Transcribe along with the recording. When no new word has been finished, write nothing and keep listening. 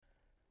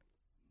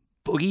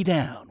Boogie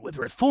down with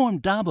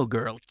reformed Dabble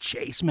girl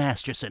Chase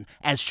Masterson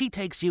as she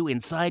takes you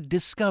inside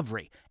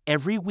Discovery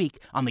every week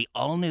on the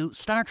all-new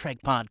Star Trek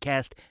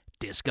podcast,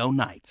 Disco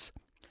Nights.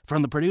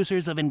 From the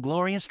producers of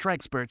Inglorious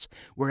Trexperts,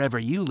 wherever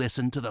you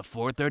listen to the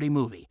 430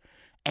 movie.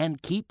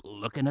 And keep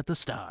looking at the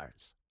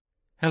stars.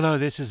 Hello,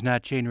 this is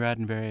not Gene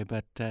Roddenberry,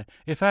 but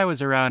if I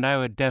was around, I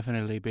would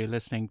definitely be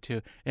listening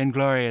to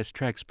Inglorious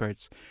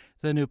Trexperts,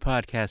 the new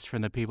podcast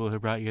from the people who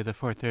brought you the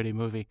 430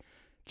 movie.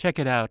 Check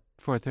it out,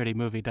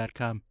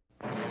 430movie.com.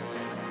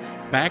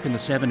 Back in the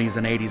 70s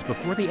and 80s,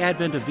 before the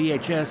advent of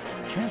VHS,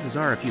 chances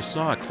are if you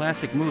saw a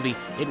classic movie,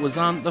 it was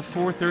on the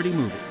 430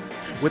 movie.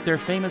 With their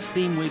famous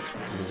theme weeks,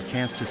 it was a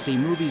chance to see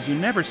movies you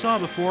never saw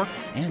before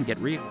and get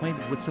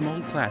reacquainted with some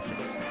old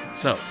classics.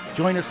 So,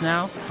 join us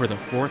now for the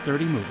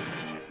 430 movie.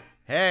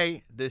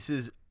 Hey, this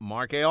is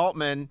Mark A.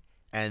 Altman,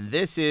 and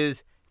this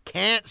is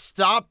Can't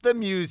Stop the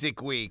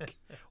Music Week.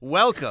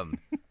 Welcome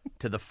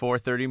to the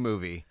 430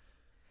 movie.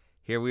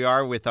 Here we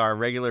are with our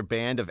regular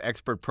band of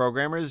expert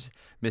programmers,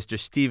 Mr.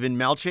 Stephen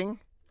Melching.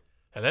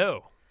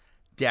 Hello.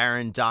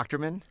 Darren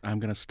Doctorman. I'm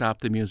going to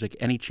stop the music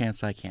any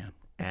chance I can.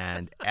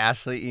 And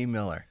Ashley E.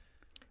 Miller.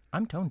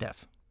 I'm tone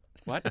deaf.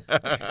 What?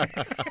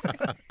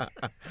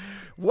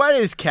 What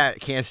is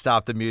Can't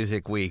Stop the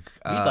Music Week?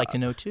 We'd like to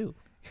know, too.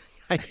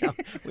 I know.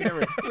 We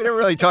never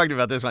really talked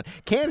about this one.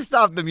 Can't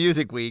Stop the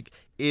Music Week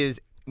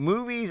is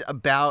movies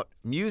about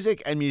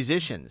music and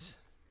musicians.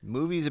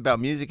 Movies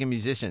about music and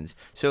musicians.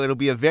 So it'll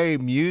be a very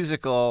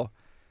musical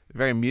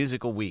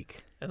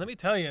week. And let me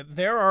tell you,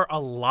 there are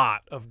a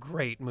lot of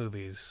great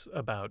movies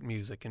about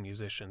music and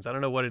musicians. I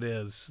don't know what it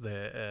is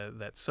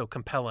that's so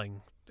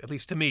compelling, at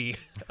least to me,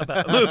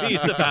 about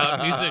movies about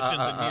musicians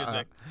and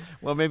music.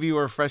 Well, maybe you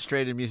were a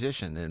frustrated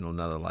musician in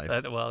another life.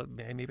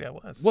 Maybe I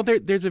was. Well,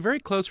 there's a very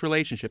close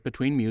relationship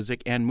between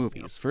music and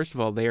movies. First of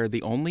all, they are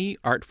the only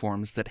art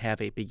forms that have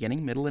a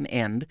beginning, middle, and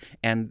end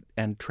and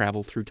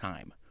travel through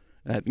time.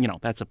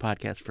 That's a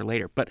podcast for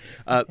later. But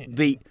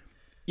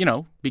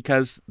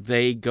because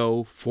they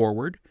go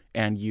forward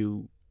and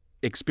you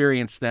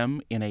experience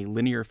them in a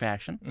linear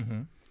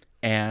fashion,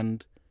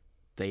 and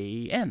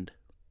they end,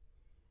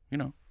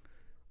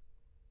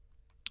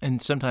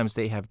 And sometimes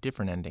they have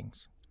different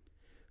endings.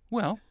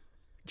 Well,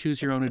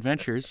 choose your own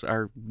adventures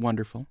are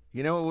wonderful.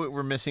 You know what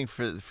we're missing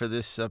for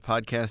this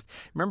podcast?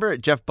 Remember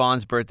at Jeff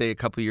Bond's birthday a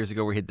couple of years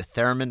ago where he had the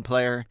theremin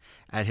player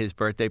at his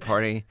birthday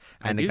party?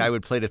 And the guy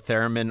would play the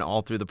theremin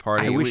all through the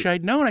party. I wish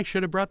I'd known. I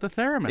should have brought the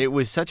theremin. It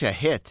was such a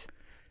hit,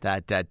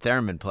 that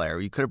theremin player.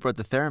 You could have brought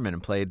the theremin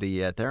and played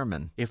the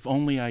theremin. If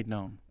only I'd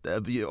known.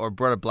 Or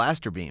brought a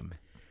blaster beam.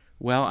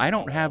 Well, I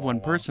don't have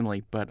one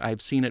personally, but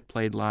I've seen it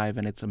played live,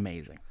 and it's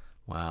amazing.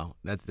 Wow,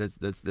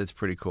 that's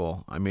pretty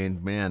cool. I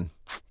mean, man.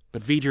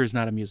 But V'ger is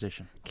not a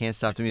musician. Can't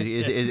Stop the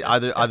Music. Are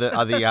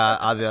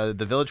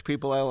the Village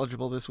People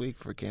eligible this week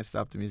for Can't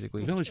Stop the Music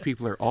Week? Village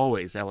People are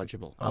always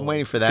eligible. I'm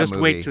waiting for that Just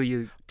movie. Just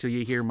wait till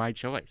you hear my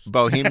choice.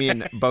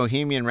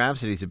 Bohemian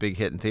Rhapsody is a big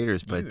hit in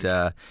theaters, but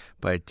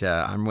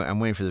I'm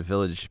waiting for the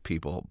Village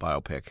People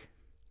biopic.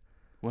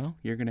 Well,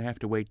 you're going to have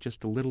to wait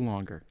just a little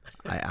longer.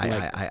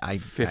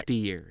 50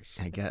 years.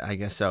 I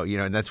guess so.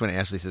 And that's when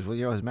Ashley says,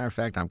 "Well, as a matter of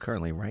fact, I'm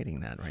currently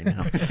writing that right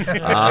now."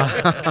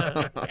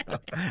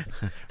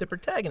 The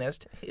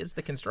protagonist is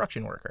the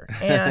construction worker,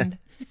 and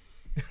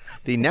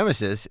the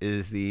nemesis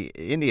is the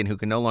Indian who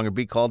can no longer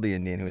be called the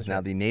Indian, who is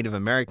now the Native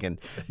American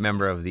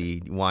member of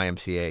the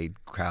YMCA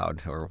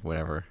crowd or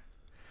whatever.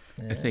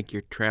 I think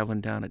you're traveling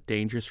down a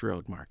dangerous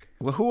road, Mark.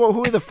 Well,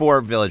 who are the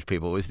four Village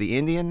People? It was the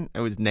Indian,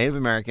 it was Native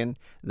American,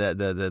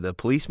 the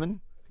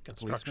policeman,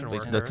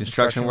 the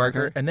construction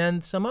worker, and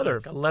then some other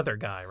like a leather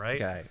guy,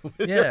 right?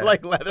 Yeah,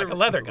 like a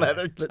leather guy.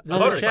 the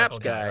little chaps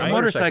guy, a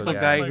motorcycle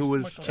guy who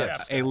was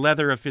a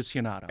leather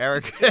aficionado.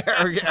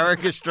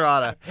 Eric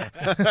Estrada.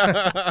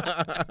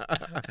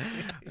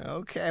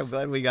 Okay, I'm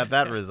glad we got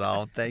that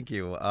resolved. Thank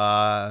you.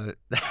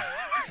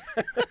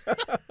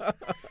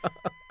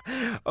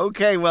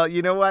 Okay, well,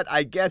 you know what?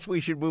 I guess we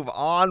should move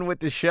on with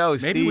the show.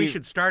 Maybe Steve, we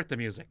should start the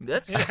music.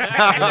 That's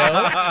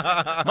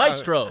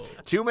Maestro.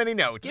 Too many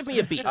notes. Give me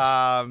a beat.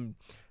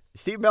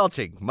 Steve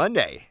Melching,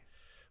 Monday.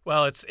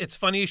 Well, it's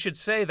funny you should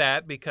say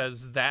that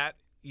because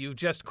you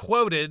just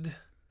quoted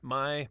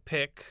my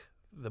pick,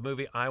 the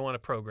movie I Want to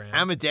Program.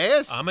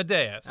 Amadeus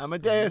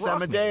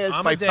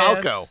by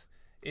Falco.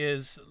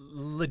 Is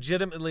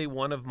legitimately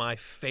one of my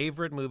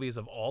favorite movies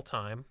of all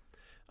time.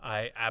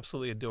 I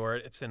absolutely adore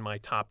it. It's in my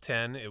top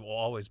 10. It will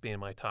always be in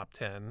my top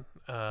 10.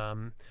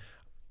 I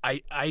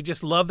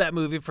just love that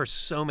movie for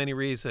so many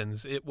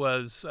reasons. It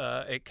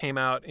came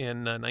out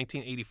in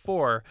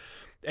 1984,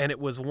 and it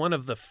was one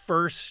of the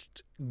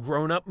first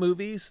grown-up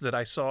movies that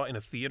I saw in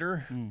a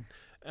theater.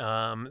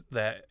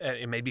 That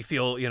it made me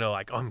feel,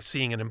 like I'm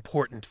seeing an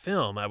important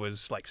film. I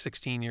was like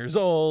 16 years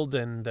old,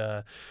 and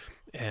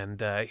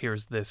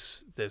here's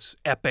this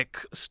epic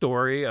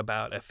story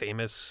about a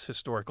famous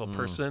historical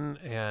person,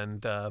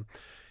 and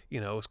it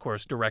was, of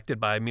course, directed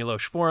by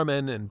Milos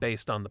Forman and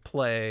based on the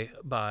play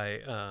by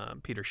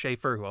Peter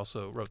Shaffer, who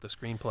also wrote the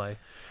screenplay.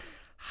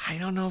 I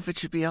don't know if it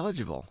should be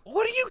eligible.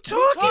 What are you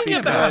talking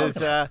about?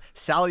 Because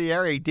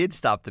Salieri did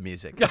stop the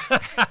music.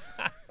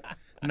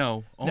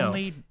 No,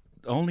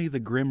 only the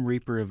Grim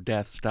Reaper of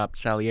Death stopped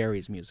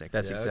Salieri's music.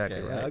 That's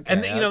exactly right.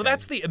 Okay, And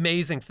that's the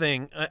amazing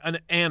thing,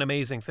 an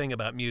amazing thing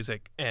about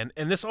music, and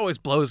this always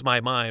blows my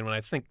mind when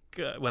I think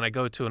when I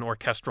go to an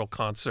orchestral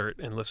concert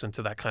and listen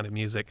to that kind of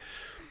music,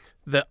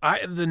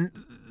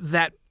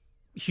 that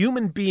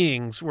human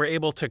beings were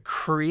able to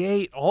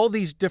create all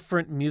these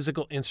different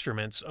musical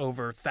instruments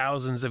over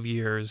thousands of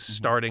years,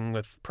 starting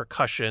with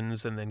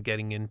percussions and then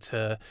getting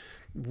into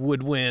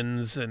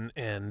woodwinds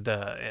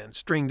and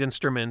stringed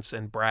instruments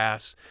and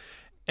brass,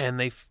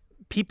 and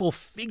people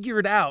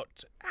figured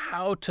out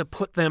how to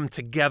put them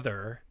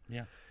together,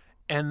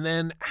 and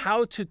then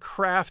how to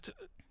craft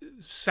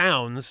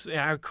sounds,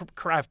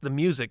 craft the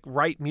music,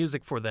 write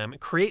music for them,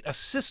 create a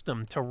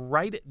system to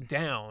write it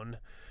down,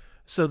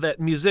 so that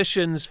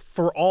musicians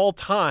for all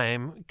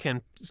time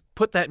can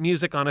put that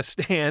music on a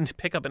stand,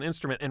 pick up an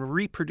instrument, and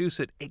reproduce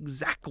it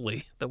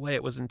exactly the way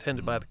it was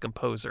intended by the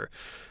composer.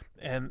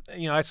 And,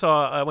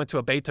 I went to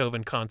a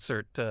Beethoven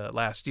concert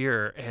last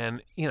year,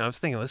 and, I was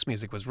thinking this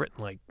music was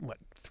written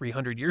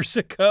 300 years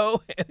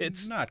ago? And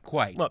it's not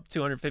quite. Well,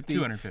 250.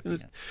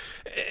 250.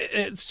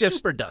 It's just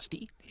super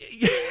dusty.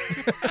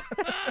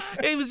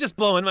 It was just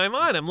blowing my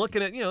mind. I'm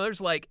looking at,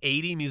 there's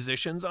 80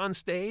 musicians on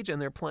stage,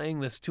 and they're playing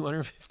this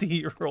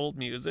 250-year-old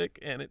music,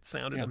 and it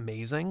sounded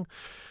amazing.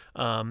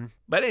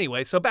 But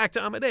anyway, so back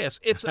to Amadeus.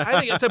 I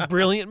think it's a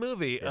brilliant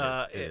movie.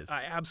 It is.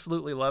 I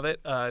absolutely love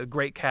it.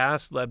 Great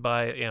cast led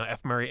by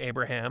F. Murray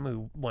Abraham,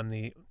 who won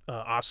the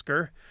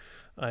Oscar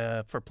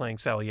for playing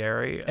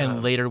Salieri,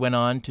 And later went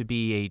on to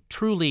be a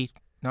truly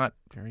not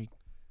very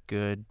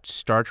good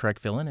Star Trek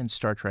villain in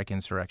Star Trek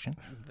Insurrection.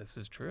 This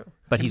is true.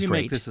 But Can he's we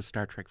great. make this a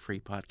Star Trek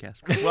free podcast?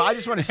 Well, I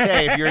just want to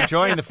say, if you're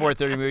enjoying the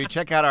 430 movie,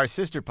 check out our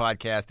sister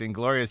podcast,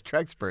 Inglorious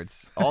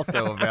Trexperts,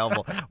 also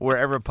available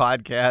wherever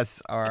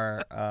podcasts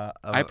are.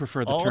 I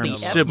prefer the All term the F.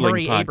 sibling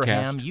Murray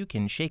Abraham podcast. you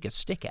can shake a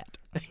stick at.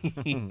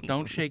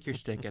 Don't shake your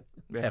stick at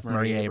F.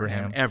 Murray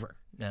Abraham. ever.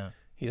 No,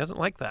 He doesn't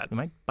like that. you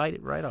might bite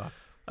it right off.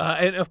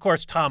 And, of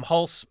course, Tom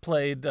Hulce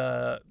played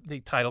the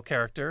title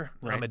character,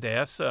 Right.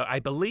 Amadeus. I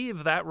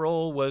believe that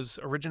role was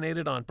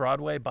originated on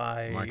Broadway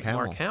by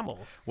Mark Hamill.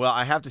 Well,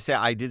 I have to say,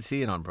 I did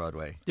see it on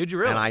Broadway. Did you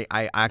really? And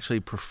I actually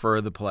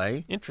prefer the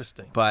play.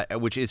 Interesting. But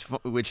which is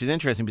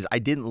interesting because I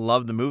didn't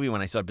love the movie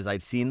when I saw it because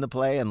I'd seen the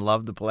play and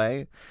loved the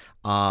play,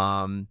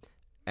 and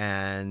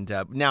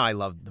now I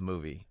love the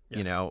movie.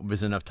 Yeah.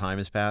 Because enough time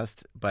has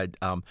passed. But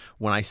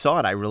when I saw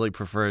it, I really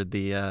preferred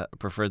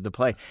the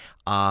play.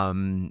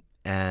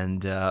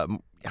 And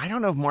I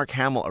don't know if Mark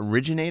Hamill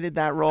originated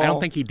that role. I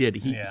don't think he did.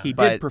 He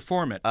But, did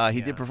perform it.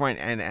 He did perform it,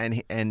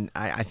 and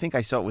I think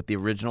I saw it with the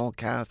original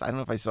cast. I don't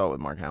know if I saw it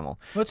with Mark Hamill.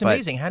 Well, it's but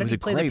amazing. How it did was he a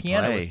play the great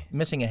piano play. with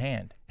missing a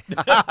hand?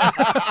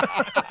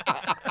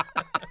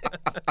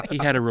 He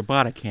had a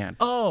robotic hand.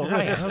 Oh,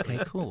 right. Okay,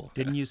 cool.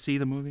 Didn't you see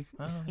the movie?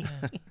 Oh, yeah.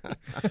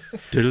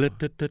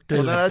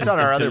 Well, no, that's on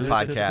our other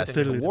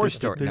podcast, War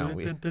Story. No,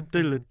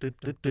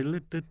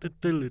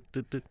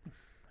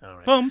 All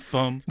right. Bum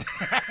bum.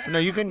 no,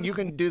 you can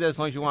do that as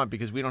long as you want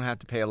because we don't have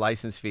to pay a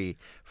license fee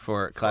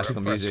for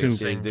classical for us music. to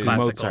sing Do-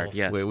 classical. Mozart,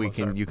 yes. where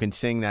Mozart. you can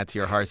sing that to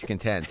your heart's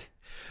content.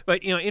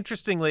 But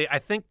interestingly, I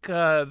think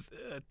Tom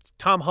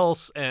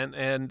Hulce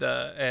and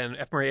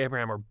F. Murray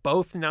Abraham are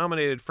both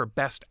nominated for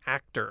Best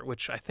Actor,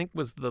 which I think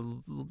was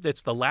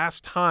it's the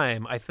last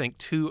time I think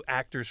two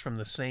actors from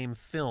the same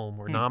film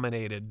were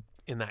nominated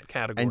in that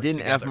category. And didn't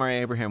together. F. Murray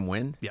Abraham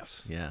win?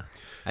 Yes. Yeah,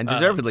 and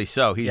deservedly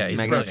so. He's he's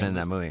magnificent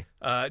in brilliant.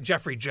 that movie.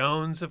 Jeffrey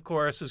Jones, of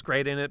course, is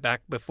great in it.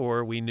 Back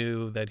before we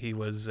knew that he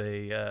was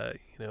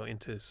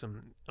into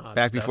some odd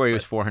Back stuff, before he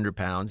was 400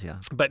 pounds. Yeah.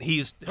 but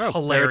he's Oh,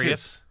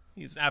 hilarious.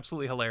 He's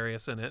absolutely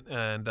hilarious in it.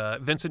 And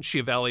Vincent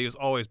Schiavelli has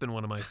always been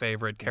one of my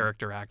favorite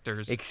character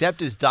actors.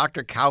 Except as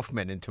Dr.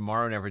 Kaufman in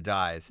Tomorrow Never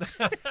Dies.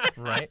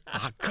 Right?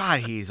 Oh, God,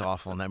 he's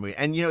awful in that movie.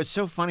 And, it's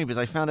so funny because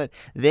I found out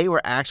they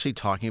were actually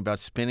talking about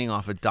spinning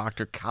off a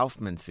Dr.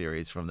 Kaufman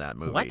series from that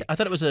movie. What? I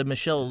thought it was a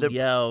Michelle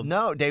Yeoh.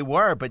 No, they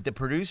were, but the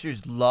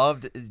producers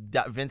loved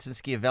Vincent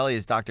Schiavelli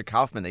as Dr.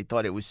 Kaufman. They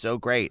thought it was so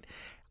great.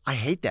 I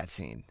hate that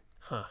scene.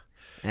 Huh.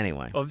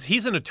 Anyway. Well,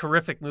 he's in a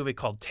terrific movie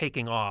called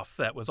Taking Off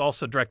that was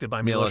also directed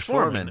by Milos Milos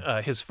Forman,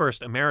 Forman. his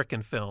first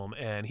American film,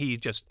 and he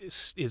just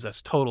is a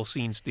total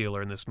scene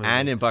stealer in this movie.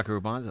 And in Buckaroo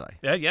Banzai.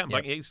 yeah,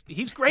 but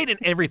he's great in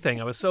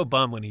everything. I was so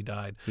bummed when he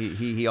died.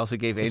 He also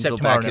gave Except Angel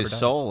Tomorrow back Never his Dies.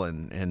 soul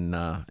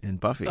in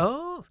Buffy.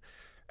 Oh,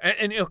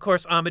 and of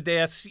course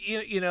Amadeus.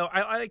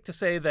 I like to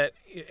say that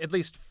at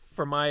least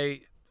for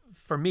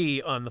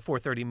me on the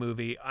 430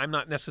 movie, I'm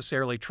not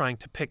necessarily trying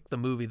to pick the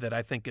movie that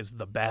I think is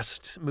the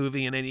best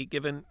movie in any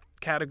given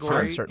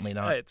category. Sure, certainly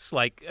not. It's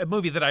like a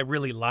movie that I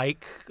really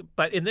like,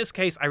 but in this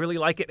case, I really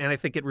like it, and I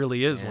think it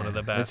really is one of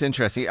the best. That's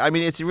interesting. I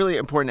mean, it's really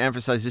important to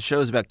emphasize this show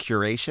is about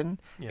curation.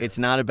 Yeah. It's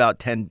not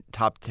about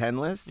top 10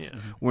 lists. Yeah.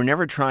 We're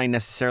never trying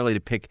necessarily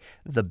to pick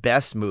the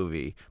best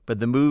movie,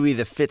 but the movie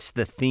that fits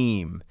the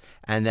theme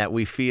and that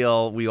we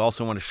feel we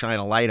also want to shine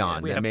a light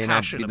on we that have may not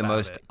passion be the about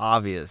most it.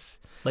 obvious.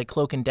 like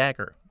Cloak and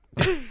Dagger.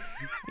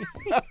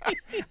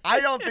 I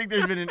don't think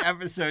there's been an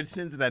episode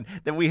since then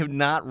that we have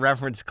not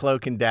referenced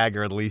Cloak and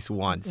Dagger at least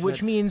once.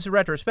 Which means,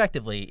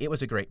 retrospectively, it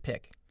was a great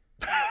pick.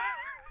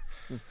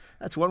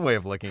 That's one way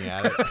of looking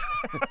at it.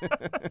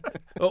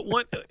 Well,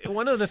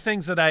 one of the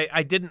things that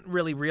I didn't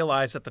really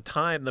realize at the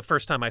time, the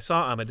first time I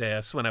saw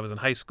Amadeus when I was in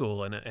high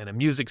school and a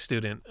music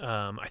student,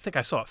 I think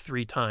I saw it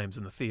 3 times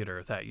in the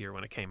theater that year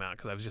when it came out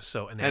because I was just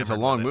so enamored. And it's a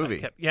long with it.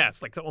 movie.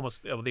 It's like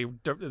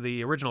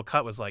the original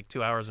cut was like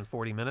 2 hours and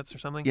 40 minutes or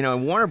something. You know,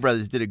 and Warner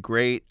Brothers did a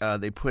great,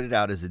 they put it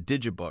out as a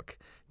digibook.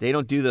 They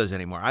don't do those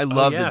anymore. I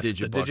love yes, the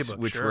the digibooks, digibook,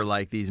 which sure. were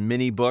like these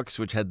mini books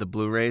which had the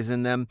Blu-rays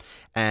in them.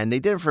 And they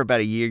did it for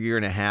about a year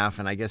and a half,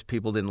 and I guess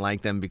people didn't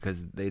like them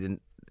because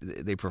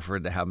they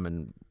preferred to have them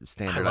in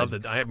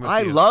standardized.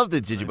 I love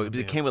the digibook because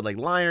it came with like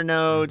liner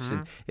notes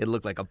and it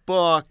looked like a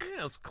book.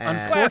 Yeah, it's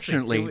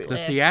Unfortunately, classic. the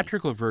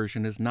theatrical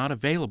version is not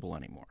available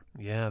anymore.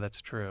 Yeah,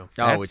 that's true.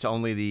 Oh, it's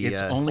only the It's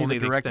only the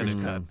director's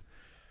extended cut,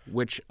 cut.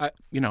 which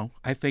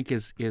I think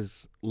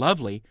is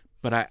lovely.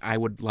 But I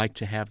would like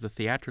to have the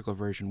theatrical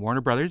version. Warner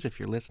Brothers, if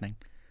you're listening.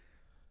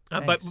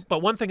 But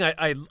one thing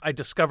I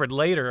discovered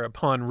later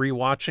upon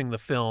rewatching the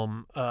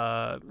film,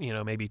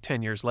 maybe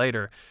 10 years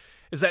later,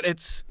 is that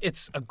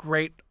it's a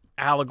great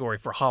allegory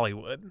for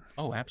Hollywood.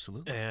 Oh,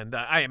 absolutely. And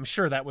I am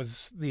sure that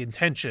was the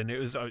intention. It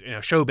was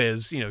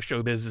showbiz.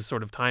 Showbiz is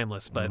sort of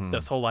timeless, but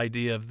this whole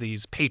idea of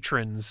these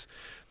patrons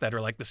that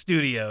are like the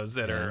studios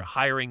that are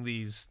hiring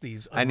these and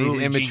these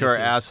unruly immature geniuses.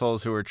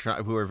 assholes who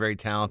are very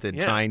talented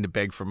trying to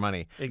beg for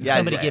money. Exactly. Yeah,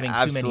 Somebody giving too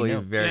many absolutely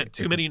notes. very-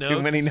 Too many notes.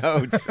 Too many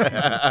notes.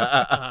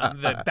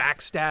 The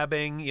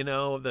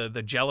backstabbing,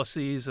 the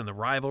jealousies and the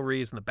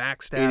rivalries and the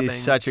backstabbing. It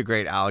is such a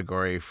great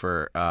allegory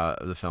for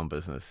the film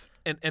business.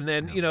 And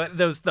then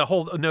there's the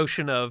whole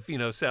notion of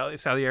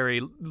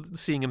Salieri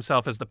seeing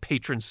himself as the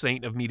patron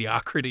saint of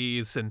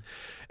mediocrities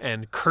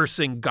and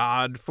cursing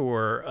God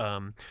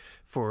for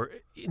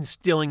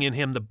instilling in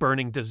him the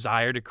burning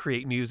desire to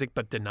create music,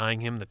 but denying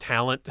him the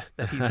talent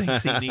that he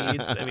thinks he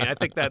needs. I mean, I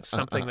think that's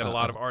something that a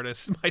lot of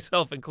artists,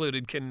 myself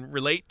included, can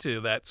relate to,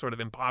 that sort of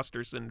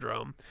imposter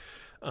syndrome.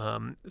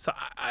 So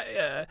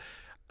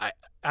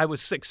I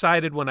was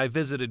excited when I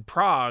visited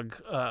Prague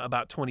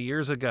about 20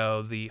 years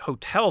ago. The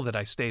hotel that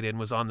I stayed in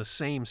was on the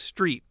same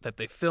street that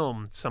they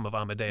filmed some of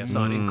Amadeus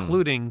on,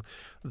 including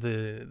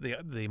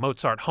the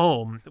Mozart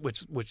home,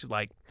 which is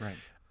like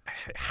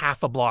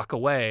half a block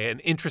away,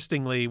 and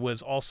interestingly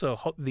was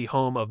also the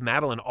home of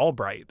Madeleine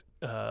Albright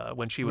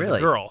when she was Really?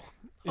 a girl.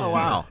 Oh,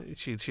 wow.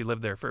 She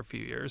lived there for a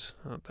few years.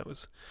 That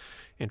was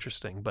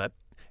interesting, but.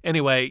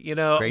 Anyway,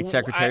 Great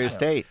Secretary of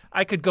State.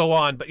 I could go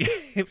on, but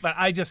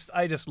I just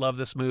love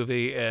this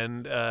movie,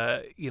 and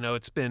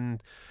it's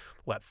been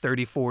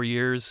 34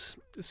 years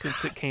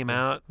since it came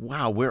out.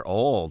 Wow, we're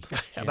old.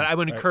 But I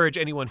would encourage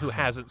anyone who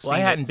hasn't seen Well,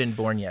 I it. hadn't been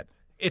born yet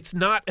It's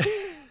not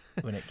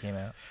when it came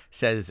out.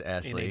 Says in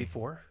Ashley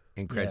 '84.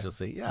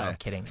 incredulously. No, Yeah, I'm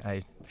kidding.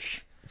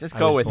 just I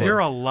go was with born. it. You're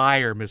a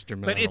liar, Mr.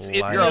 Miller. But it's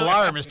liar. You're a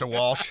liar, Mr.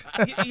 Walsh.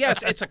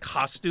 Yes, it's a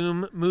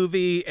costume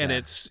movie, and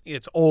it's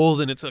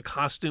old, and it's a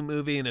costume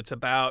movie, and it's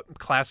about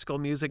classical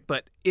music,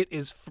 but it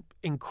is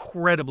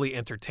incredibly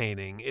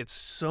entertaining. It's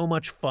so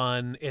much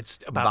fun. It's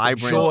about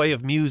Vibrant. the joy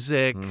of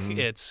music.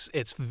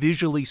 It's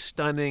visually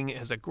stunning. It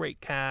has a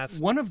great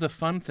cast. One of the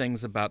fun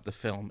things about the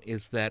film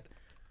is that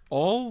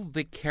all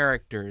the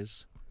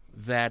characters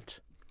that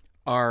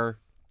are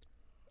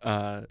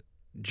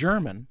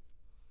German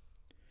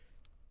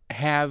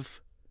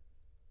have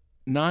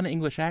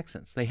non-English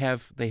accents. They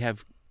have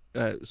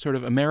sort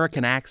of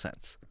American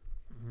accents,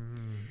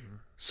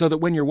 so that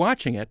when you're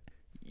watching it,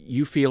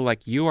 you feel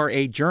like you are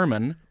a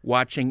German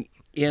watching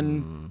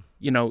in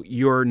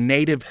your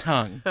native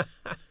tongue.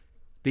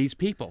 These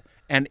people,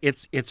 and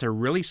it's a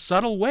really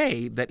subtle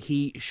way that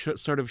he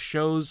sort of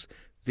shows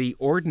the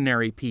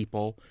ordinary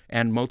people,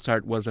 and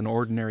Mozart was an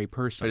ordinary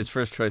person. But his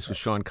first choice was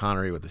Sean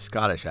Connery with a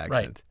Scottish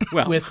accent.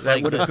 Well, With, that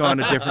like, would have gone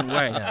a different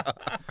way.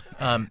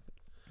 Yeah.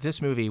 This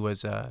movie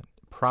was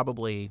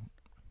probably,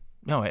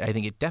 no, I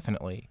think it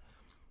definitely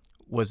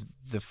was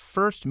the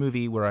first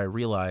movie where I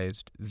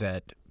realized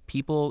that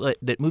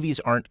that movies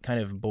aren't kind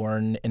of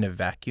born in a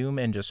vacuum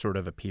and just sort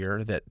of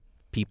appear, that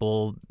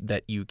people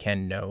that you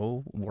can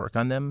know work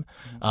on them.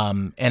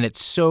 And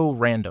it's so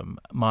random.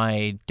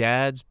 My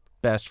dad's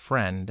best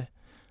friend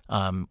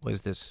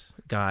was this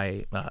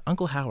guy,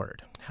 Uncle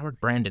Howard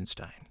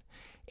Brandenstein.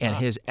 And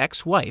his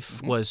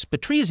ex-wife was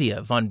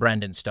Patrizia von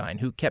Brandenstein,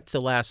 who kept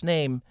the last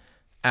name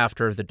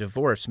after the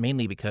divorce,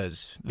 mainly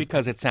because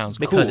Because it sounds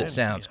because cool. it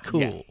sounds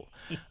cool.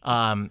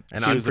 And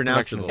She was the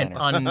unpronounceable. production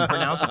And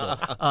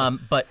unpronounceable.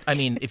 But I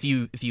mean, if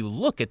you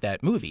look at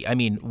that movie, I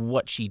mean,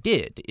 what she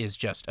did is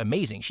just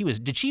amazing.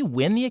 Did she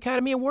win the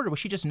Academy Award, or was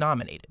she just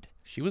nominated?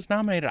 She was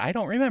nominated. I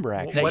don't remember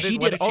actually. What she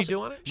did she also,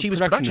 do on it? She was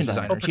Production production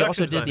designer. designer. She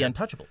also production did The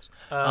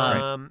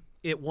Untouchables.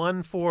 It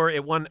won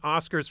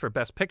Oscars for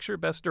Best Picture,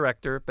 Best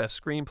Director,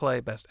 Best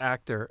Screenplay, Best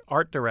Actor,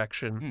 Art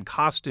Direction,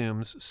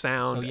 Costumes,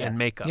 Sound, So, yes. and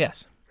Makeup.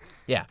 Yes.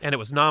 Yeah. And it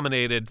was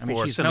nominated I mean,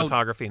 for she's no-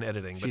 cinematography and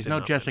editing. But She's did no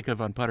not win. Jessica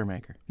von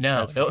Puttermaker.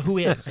 No, who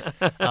is?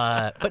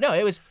 But no,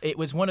 it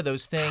was one of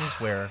those things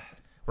where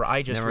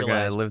I just Never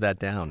realized, gonna live that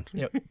down.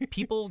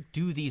 people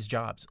do these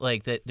jobs.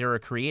 Like that, there are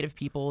creative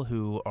people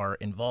who are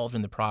involved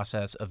in the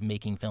process of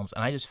making films,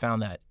 and I just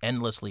found that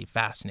endlessly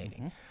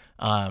fascinating.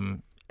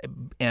 Again,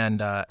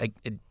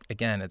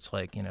 it's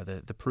like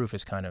the proof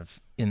is kind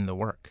of in the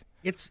work.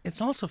 It's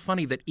also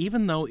funny that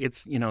even though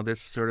it's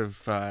this sort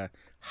of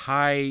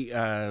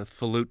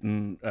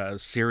highfalutin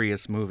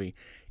serious movie,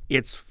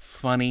 it's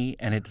funny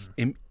and it's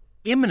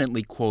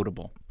imminently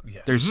quotable.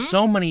 Yes. There's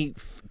so many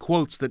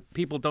quotes that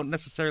people don't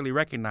necessarily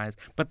recognize,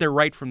 but they're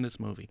right from this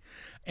movie,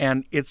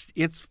 and it's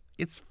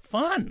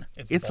fun.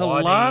 It's a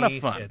lot of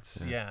fun.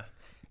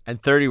 And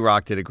 30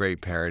 Rock did a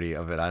great parody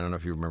of it. I don't know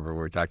if you remember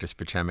where Dr.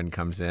 Spichemin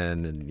comes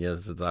in and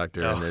yells at the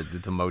doctor and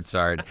it's a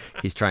Mozart.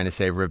 He's trying to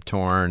save Rip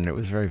Torn. It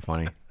was very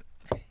funny.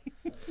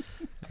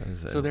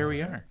 So there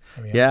we are.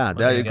 Yeah,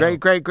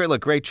 great.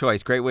 Look, great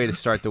choice. Great way to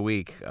start the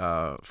week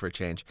for a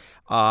change.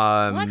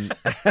 I'm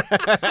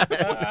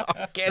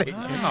kidding.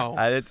 Wow.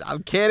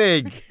 I'm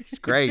kidding. It's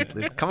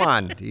great. Come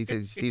on.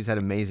 Steve's had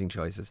amazing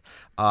choices.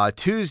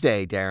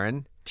 Tuesday,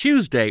 Darren.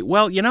 Tuesday.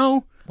 Well,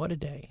 What a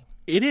day.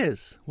 it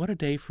is. What a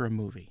day for a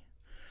movie.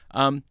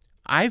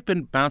 I've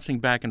been bouncing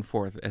back and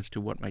forth as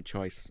to what my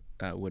choice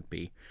would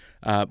be,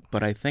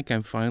 but I think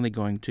I'm finally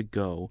going to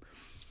go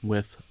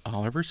with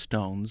Oliver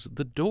Stone's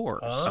The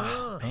Doors.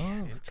 Oh,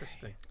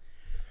 interesting.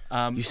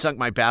 You sunk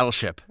my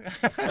battleship.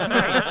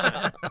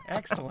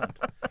 Excellent.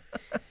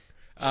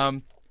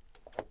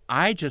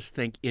 I just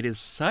think it is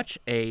such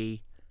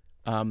a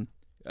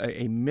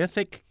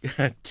mythic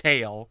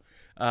tale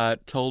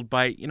told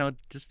by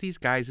just these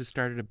guys who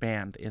started a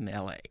band in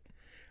L.A.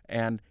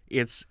 And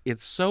it's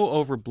so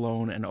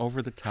overblown and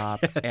over the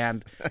top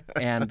and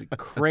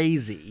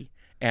crazy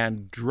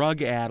and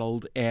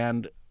drug-addled,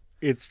 and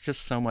it's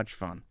just so much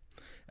fun.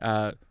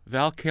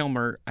 Val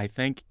Kilmer, I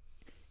think,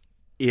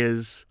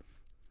 is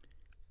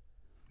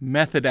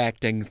method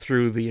acting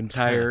through the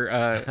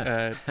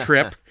entire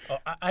trip. Oh,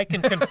 I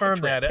can confirm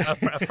that.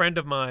 A friend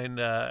of mine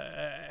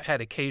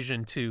had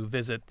occasion to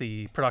visit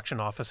the production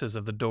offices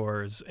of The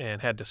Doors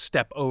and had to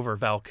step over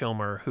Val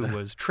Kilmer, who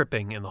was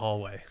tripping in the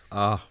hallway.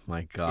 Oh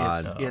my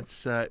God!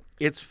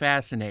 It's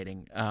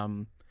fascinating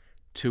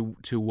to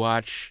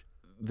watch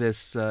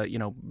this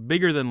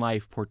bigger than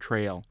life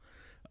portrayal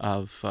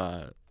of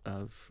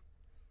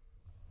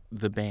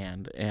the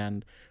band,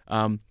 and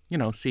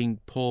seeing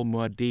Paul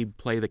Muad'Dib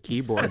play the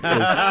keyboard is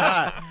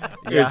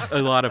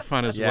a lot of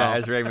fun as well. Yeah,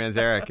 as Ray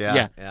Manzarek.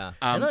 Yeah.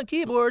 And on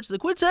keyboards, the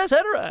Quintessence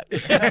Hatterack.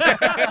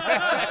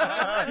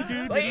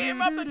 Play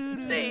him up the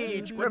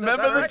stage.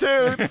 Remember the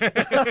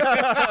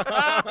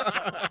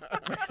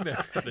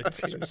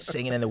tune.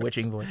 Singing in the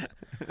witching voice.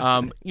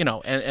 And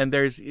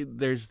there's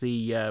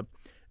the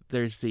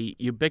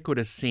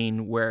ubiquitous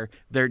scene where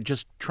they're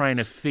just trying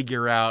to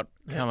figure out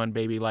 "Come on,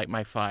 Baby, Light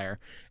My Fire,"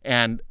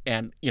 and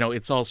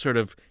it's all sort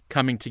of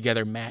coming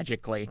together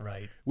magically,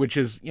 Right. which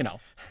is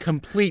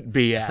complete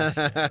BS,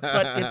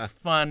 but it's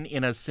fun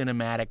in a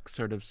cinematic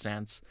sort of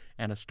sense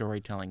and a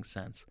storytelling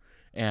sense,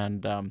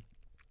 and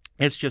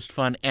it's just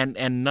fun. And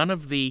none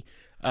of the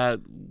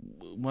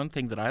one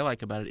thing that I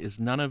like about it is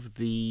none of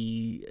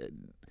the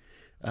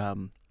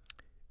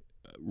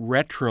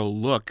retro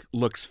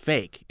looks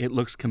fake. It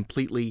looks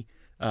completely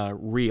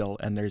real,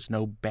 and there's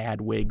no bad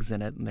wigs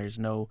in it, and there's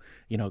no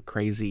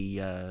crazy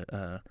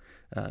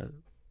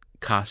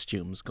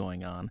costumes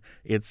going on.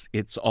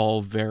 It's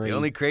all very The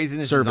only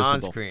craziness serviceable.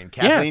 is on screen.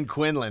 Kathleen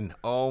Quinlan.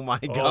 Oh my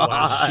God.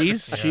 wow.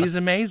 She's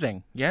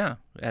amazing. Yeah,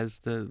 as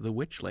the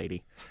witch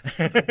lady.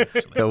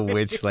 The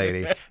witch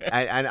lady.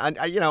 And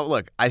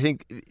look, I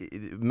think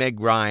Meg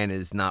Ryan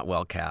is not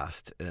well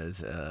cast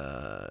as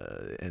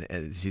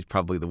and she's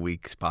probably the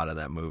weak spot of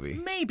that movie.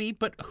 Maybe,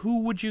 but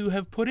who would you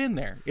have put in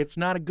there? It's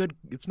not a good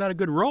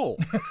role.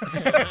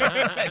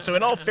 So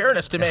in all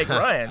fairness to Meg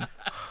Ryan,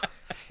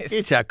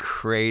 It's a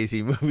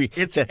crazy movie.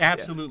 It's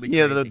absolutely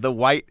crazy. crazy. The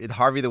white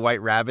Harvey the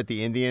White Rabbit,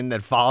 the Indian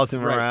that follows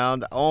him Right.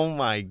 around. Oh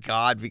my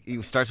God!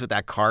 He starts with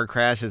that car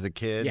crash as a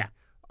kid. Yeah.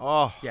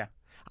 Oh Yeah.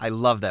 I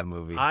love that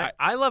movie.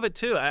 I love it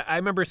too. I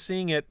remember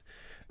seeing it,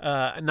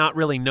 not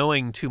really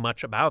knowing too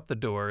much about the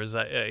Doors.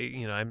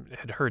 I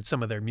had heard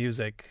some of their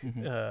music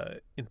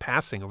in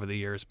passing over the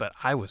years, but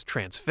I was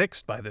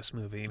transfixed by this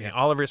movie. I mean,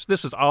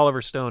 this was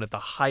Oliver Stone at the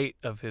height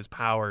of his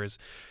powers,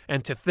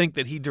 and to think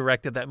that he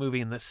directed that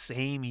movie in the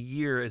same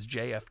year as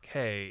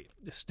JFK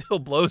still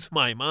blows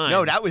my mind.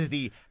 No, that was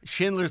the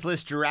Schindler's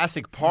List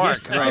Jurassic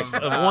Park. Yes,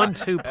 of, a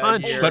 1-2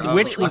 punch. But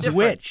which was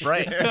which?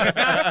 right?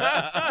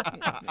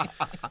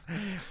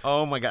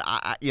 Oh my God!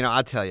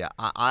 I'll tell you,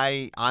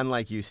 I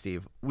unlike you,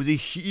 Steve, was a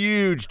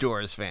huge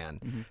Doors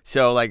fan.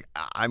 So it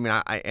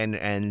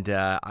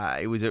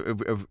was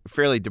a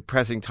fairly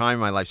depressing time in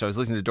my life. So I was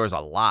listening to Doors a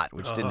lot,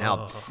 which didn't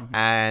help.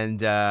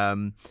 And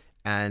I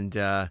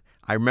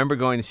remember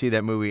going to see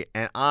that movie,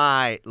 and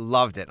I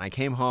loved it. And I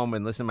came home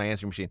and listened to my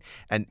answering machine,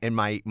 and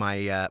my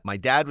my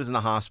dad was in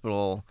the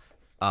hospital,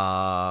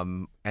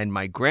 and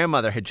my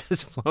grandmother had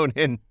just flown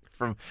in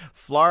from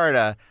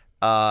Florida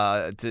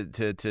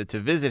to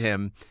visit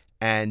him,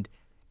 and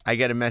I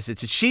get a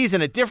message that she's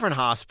in a different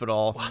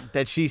hospital,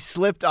 that she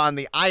slipped on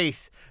the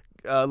ice,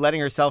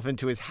 letting herself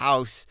into his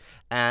house,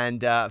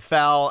 and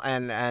fell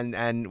and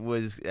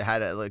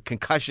had a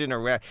concussion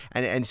or where,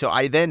 and so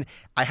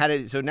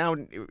now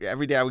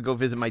every day I would go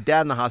visit my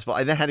dad in the hospital.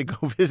 I then had to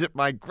go visit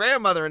my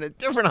grandmother in a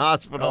different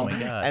hospital. Oh my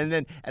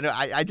God. And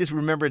I just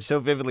remember it so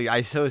vividly.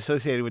 I so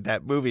associated with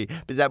that movie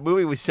because that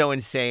movie was so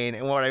insane,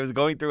 and what I was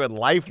going through in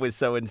life was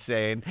so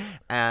insane.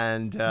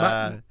 And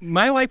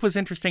my life was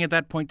interesting at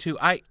that point too.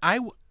 I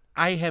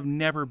have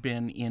never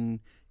been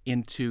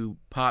into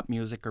pop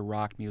music or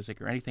rock music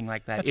or anything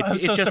like that. I'm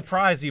so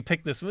surprised you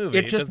picked this movie.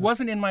 It just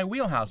wasn't in my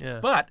wheelhouse. Yeah.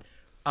 But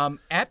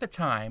at the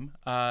time,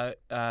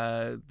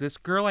 this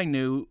girl I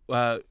knew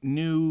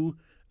knew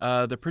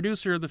the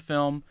producer of the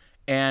film,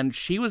 and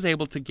she was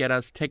able to get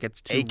us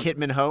tickets to A.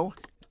 Kitman Ho?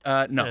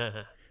 No.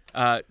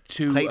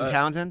 To Clayton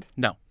Townsend?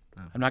 No.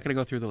 I'm not going to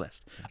go through the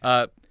list.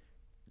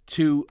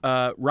 To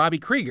Robbie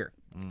Krieger,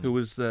 who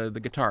was the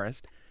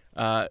guitarist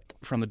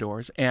from the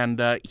Doors,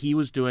 and he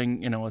was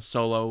doing a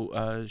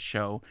solo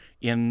show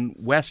in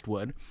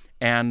Westwood,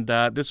 and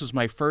this was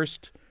my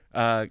first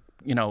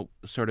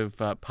sort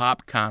of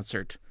pop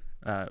concert.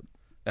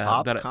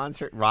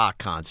 Concert? Rock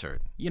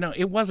concert.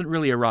 It wasn't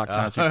really a rock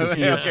concert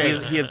because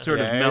he had sort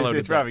of mellowed.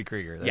 It's it. Robbie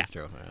Krieger. That's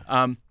true.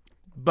 Yeah.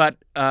 But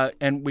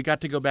and we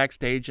got to go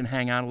backstage and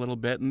hang out a little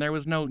bit, and there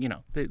was no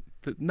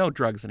no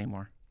drugs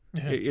anymore.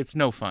 It's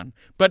no fun,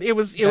 but it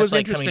was That's like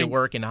interesting. coming to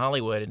work in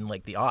Hollywood in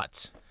like the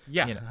aughts.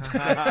 Yeah, yeah,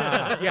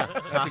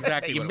 that's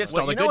exactly. You what it missed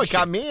was. all the You know good what shit.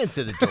 got me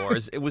into the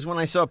Doors? It was when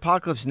I saw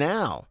Apocalypse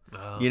Now.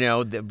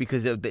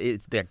 Because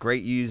it's that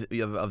great use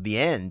of the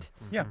end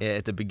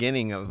at the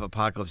beginning of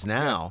Apocalypse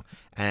Now,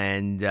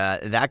 and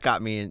that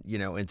got me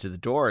into the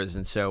Doors.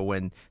 And so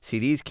when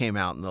CDs came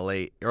out in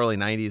the early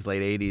 '90s,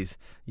 late '80s,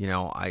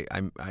 I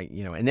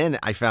and then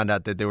I found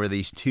out that there were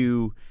these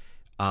two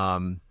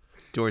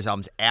Doors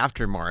albums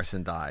after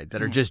Morrison died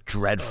that are just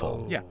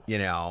dreadful.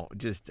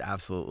 Just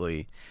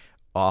absolutely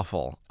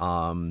awful.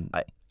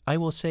 I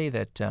will say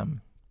that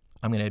I'm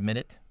going to admit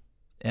it,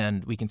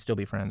 and we can still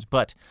be friends.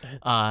 But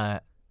I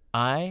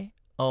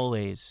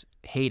always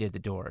hated the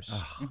Doors.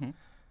 Mhm.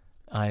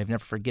 I have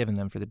never forgiven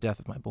them for the death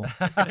of my boy.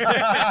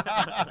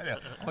 I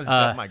was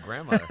my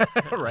grandmother.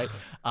 Right.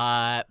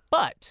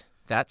 But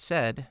that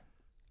said,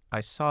 I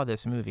saw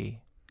this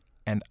movie,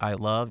 and I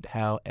loved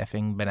how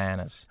effing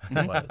bananas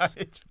it was.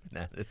 It's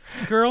bananas.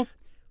 Girl,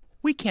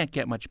 we can't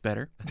get much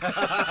better.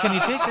 Can you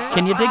dig that?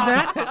 Can you dig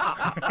that?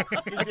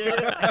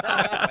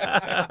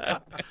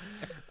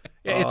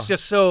 Yeah, it's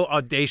just so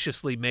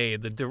audaciously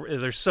made.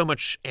 There's so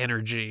much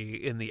energy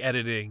in the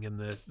editing and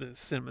the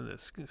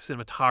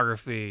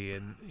cinematography,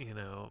 and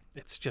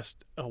it's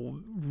just a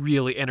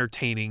really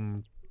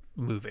entertaining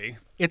movie.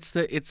 It's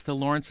the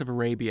Lawrence of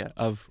Arabia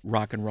of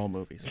rock and roll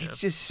movies. It's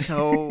just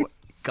so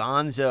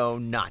gonzo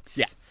nuts.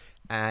 Yeah.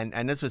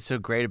 And that's what's so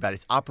great about it.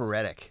 It's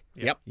operatic.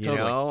 Yep, You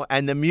totally. know?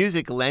 And the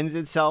music lends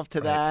itself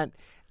to that.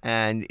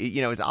 And,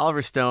 it's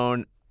Oliver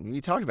Stone. We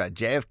talked about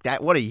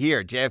JFK. What a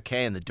year.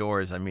 JFK and the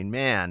Doors. I mean,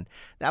 man,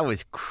 that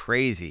was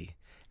crazy.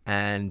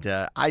 And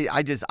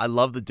I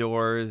love the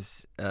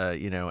Doors,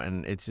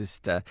 and it's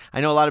just, I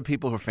know a lot of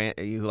people who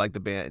like the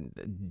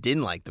band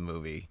didn't like the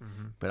movie,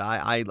 but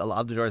I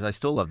love the Doors. I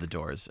still love the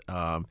Doors.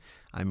 I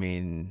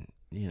mean,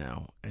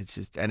 it's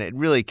just, and it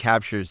really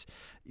captures,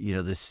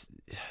 this,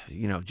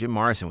 Jim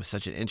Morrison was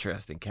such an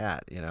interesting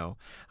cat,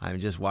 I'm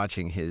just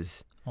watching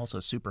his. Also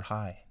super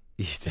high.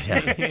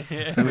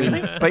 Yeah.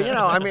 Really? But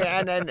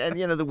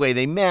and the way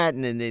they met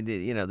and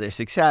their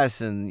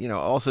success and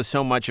also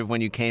so much of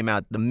when you came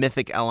out, the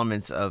mythic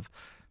elements of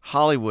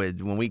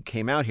Hollywood when we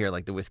came out here,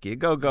 like the Whiskey a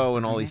Go Go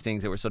and all these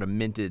things that were sort of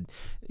minted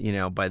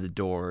by the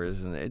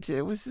Doors, and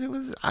it was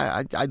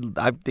I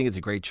think it's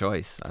a great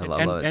choice. I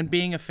love it. And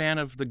being a fan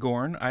of the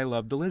Gorn, I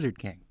love the Lizard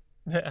King.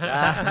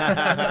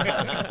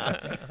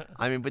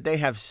 I mean, but they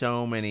have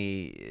so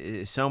many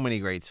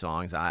great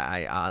songs.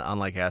 I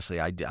unlike Ashley,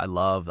 I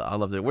love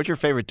it. What's your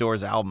favorite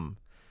Doors album?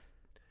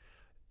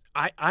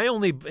 I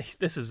only,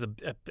 this is a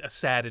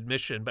sad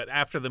admission, but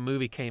after the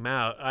movie came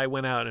out, I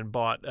went out and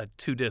bought a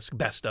 2-disc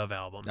best of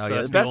album. Oh, So yeah,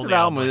 that's the best only of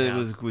album I have.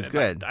 was And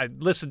good. I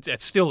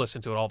still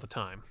listen to it all the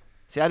time.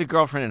 See, I had a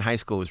girlfriend in high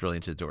school who was really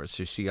into the Doors,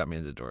 so she got me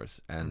into the Doors.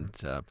 And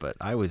but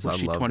I Was she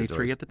loved the 23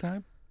 Doors. at the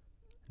time?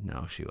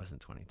 No, she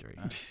wasn't 23.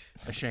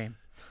 A shame.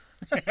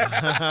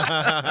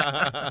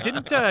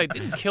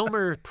 Didn't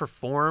Kilmer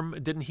perform?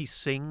 Didn't he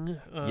sing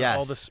Yes.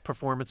 all the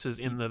performances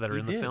that are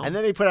in the film? And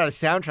then they put out a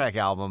soundtrack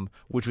album,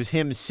 which was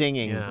him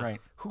singing. Yeah.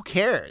 Right. Who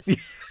cares?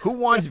 Who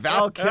wants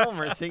Val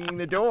Kilmer singing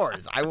the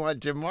Doors? I want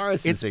Jim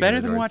Morrison It's singing better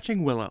the than Doors.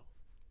 watching Willow.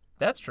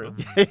 That's true.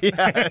 Yeah,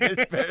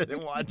 it's better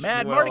than watching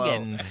Mad Willow.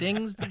 Mardigan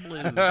sings the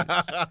blues.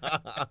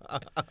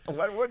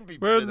 What wouldn't be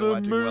better than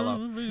watching Willow?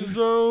 movie's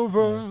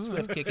over.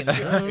 Swift kicking.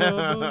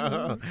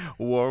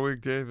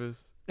 Warwick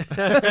Davis.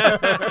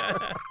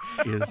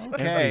 Is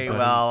Okay, everybody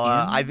well,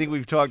 in? I think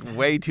we've talked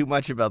way too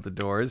much about the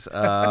Doors.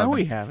 No,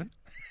 we haven't.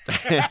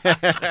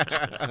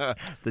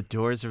 The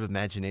doors of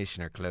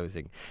imagination are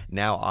closing.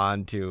 Now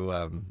on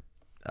to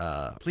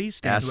Please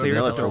stand Ashley clear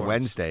Miller of the for doors.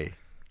 Wednesday.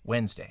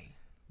 Wednesday.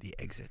 The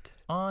exit.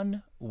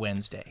 On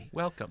Wednesday.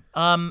 Welcome.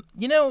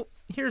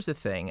 Here's the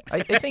thing.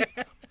 I think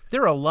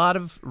there are a lot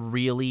of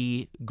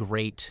really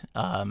great,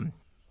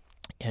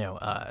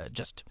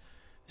 just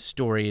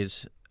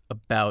stories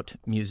about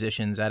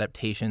musicians,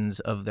 adaptations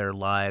of their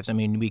lives. I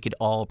mean, we could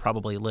all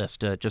probably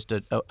list just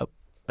a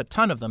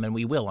ton of them, and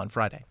we will on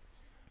Friday.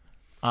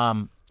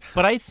 But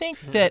I think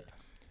that,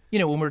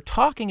 when we're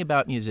talking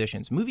about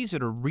musicians, movies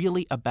that are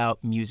really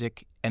about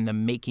music and the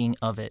making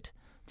of it,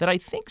 that I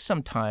think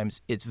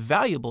sometimes it's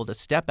valuable to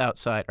step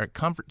outside our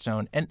comfort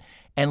zone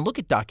and look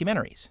at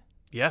documentaries.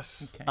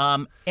 Yes.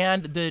 Okay.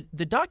 And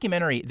the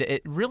documentary,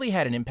 it really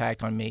had an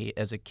impact on me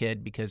as a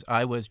kid because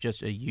I was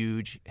just a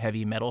huge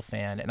heavy metal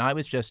fan, and I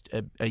was just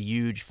a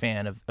huge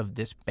fan of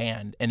this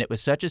band, and it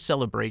was such a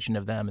celebration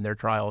of them and their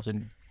trials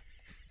and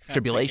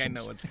tribulations.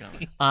 I know what's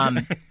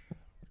coming.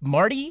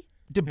 Marty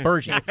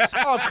DeBurgey.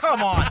 Oh,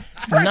 come on.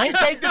 First you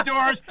take the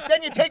Doors,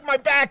 then you take my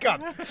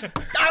backup.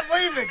 I'm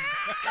leaving.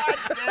 God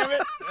damn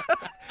it.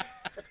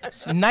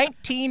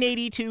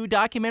 1982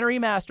 documentary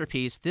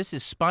masterpiece. This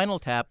is Spinal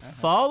Tap,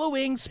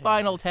 following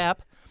Spinal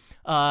Tap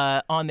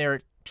on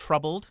their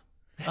troubled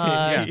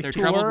their tour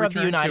troubled of the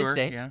return United tour,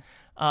 States.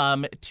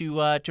 yeah.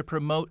 To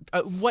promote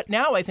what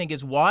now I think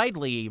is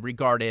widely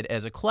regarded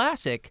as a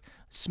classic,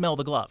 Smell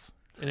the Glove.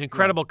 An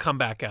incredible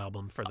comeback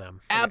album for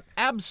them.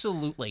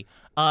 Absolutely.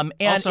 And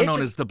Also it known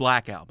just- as the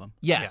Black Album.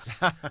 Yes.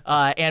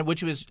 And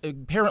which was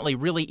apparently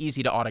really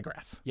easy to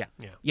autograph. Yeah.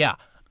 Yeah.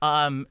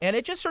 And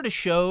it just sort of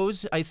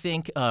shows, I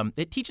think,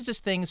 it teaches us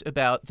things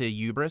about the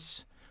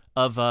hubris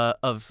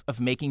of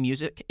making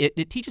music.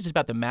 It teaches us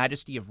about the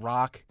majesty of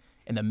rock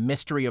and the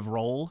mystery of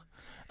roll.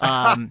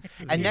 And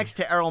next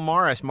to Errol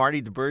Morris,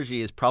 Marty DeBurgey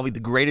is probably the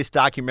greatest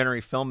documentary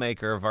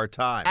filmmaker of our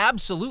time.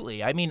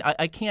 Absolutely. I mean,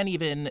 I can't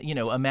even,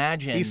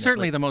 imagine. He's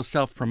certainly the most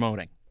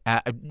self-promoting.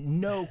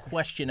 No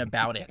question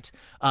about it.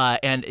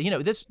 And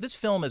this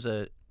film is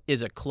a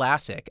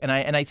classic, and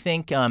I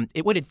think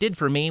what it did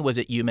for me was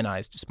it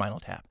humanized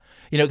Spinal Tap.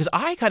 Because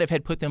I kind of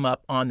had put them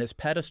up on this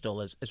pedestal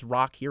as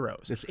rock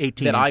heroes. This 18-inch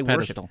that I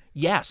pedestal. worshiped.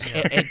 Yes,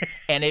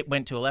 and it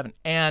went to 11.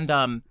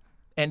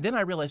 And then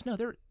I realized, no,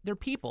 they're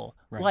people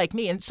like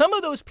me, and some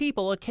of those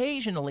people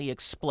occasionally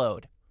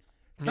explode.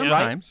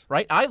 Sometimes.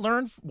 Right? I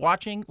learned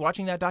watching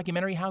that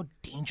documentary how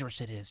dangerous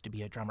it is to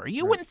be a drummer.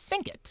 You wouldn't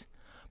think it,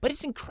 but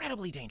it's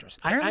incredibly dangerous.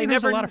 Apparently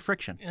there's a lot of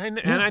friction. And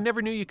I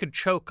never knew you could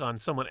choke on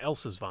someone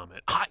else's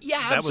vomit. Yeah,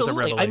 That was a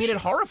absolutely. I mean, it revelation.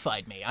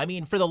 horrified me. I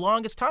mean, for the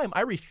longest time,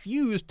 I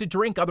refused to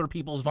drink other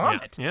people's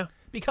vomit Yeah.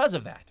 because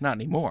of that. Not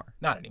anymore.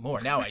 Not anymore.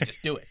 Now I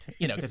just do it,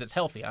 because it's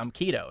healthy. I'm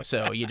keto,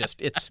 so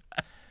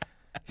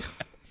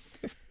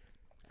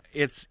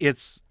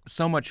It's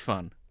so much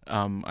fun.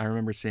 I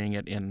remember seeing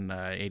it in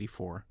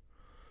 '84,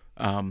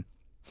 and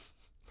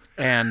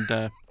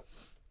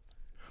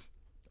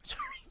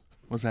Sorry.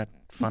 was that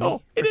funny?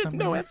 No, it for is. some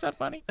No, reason? that's not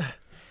funny.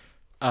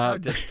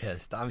 I'm just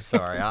pissed. I'm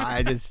sorry.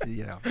 I just,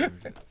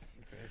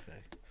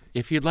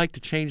 If you'd like to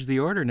change the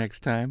order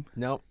next time,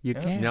 Nope. you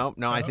can. No,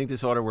 I think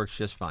this order works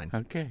just fine.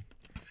 Okay.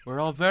 We're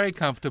all very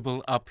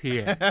comfortable up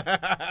here.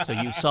 So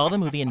you saw the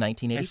movie in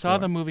 1984. I saw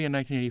the movie in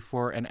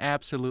 1984 and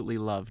absolutely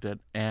loved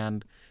it.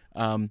 And,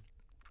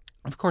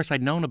 of course,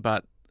 I'd known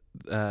about,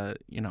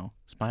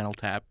 Spinal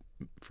Tap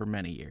for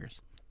many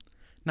years.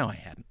 No, I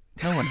hadn't.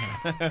 No one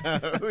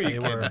had. Who are They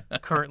you were kidding?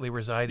 currently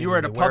residing You were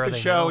at a in the Where Are puppet They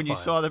show Now and you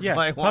file. saw them Yeah,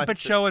 play once. puppet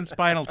show and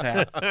Spinal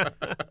Tap.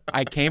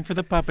 I came for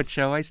the puppet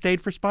show. I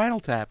stayed for Spinal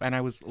Tap, and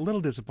I was a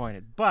little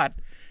disappointed. But,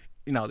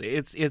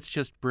 it's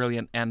just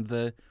brilliant. And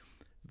the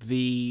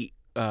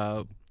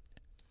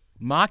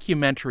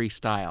mockumentary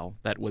style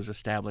that was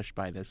established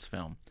by this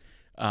film,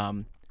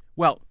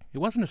 it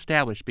wasn't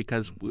established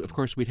because, of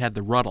course, we'd had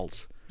the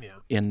Ruddles Yeah.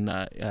 in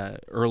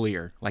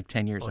earlier, like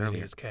 10 years Oil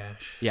earlier. is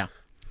cash. Yeah.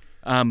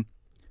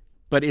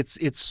 But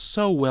it's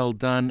so well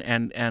done,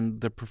 and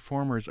the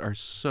performers are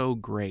so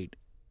great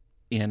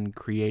in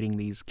creating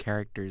these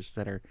characters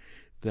that are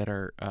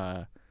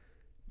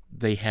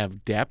they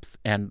have depth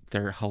and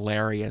they're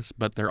hilarious,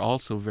 but they're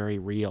also very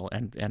real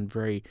and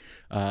very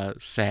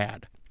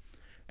sad.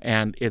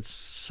 And it's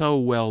so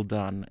well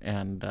done,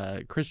 and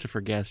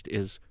Christopher Guest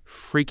is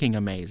freaking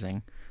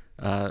amazing.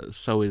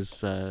 So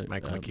is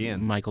Michael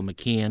McKean. Michael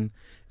McKean,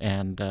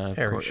 and of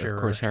Shearer.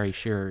 course Harry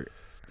Shearer.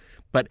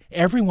 But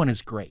everyone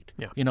is great.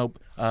 Yeah.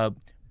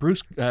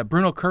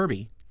 Bruno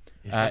Kirby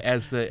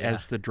as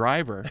the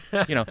driver.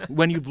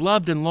 When you've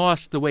loved and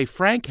lost the way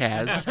Frank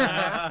has,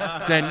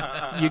 then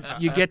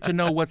you get to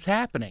know what's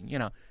happening.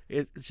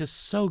 It's just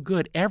so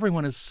good.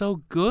 Everyone is so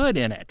good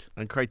in it.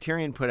 And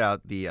Criterion put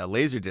out the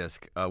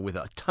Laserdisc with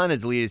a ton of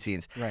deleted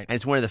scenes. Right. And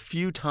it's one of the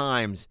few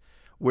times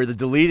where the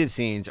deleted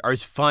scenes are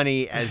as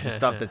funny as the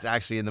stuff that's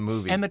actually in the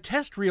movie. And the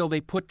test reel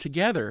they put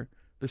together,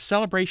 the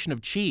celebration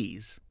of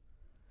cheese,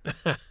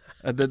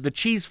 the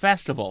Cheese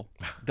Festival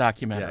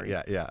documentary.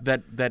 Yeah.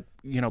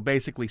 That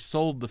basically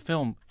sold the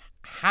film.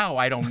 How,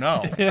 I don't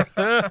know.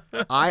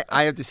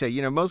 I have to say,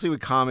 mostly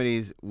with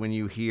comedies, when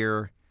you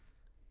hear,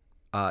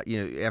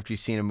 after you've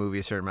seen a movie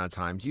a certain amount of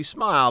times, you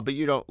smile, but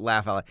you don't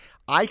laugh out loud.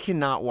 I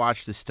cannot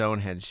watch the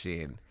Stonehenge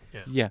scene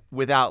Yeah.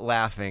 without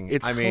laughing.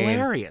 It's I mean,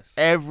 hilarious.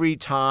 every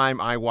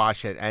time I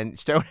watch it, and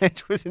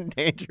Stonehenge was in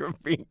danger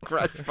of being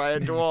crushed by a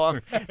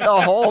dwarf.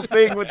 The whole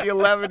thing with the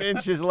 11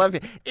 inches left.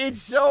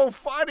 It's so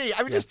funny.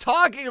 I mean, just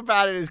talking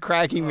about it is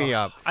cracking me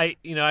up.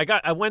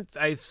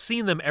 I've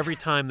seen them every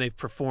time they've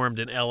performed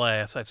in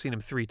LA. So I've seen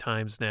them 3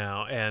 times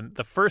now. And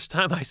the first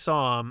time I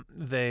saw them,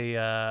 they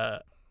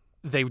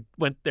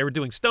were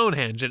doing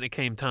Stonehenge, and it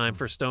came time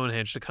for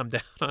Stonehenge to come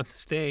down on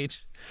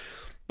stage.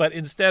 But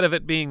instead of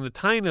it being the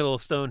tiny little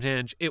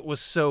Stonehenge, it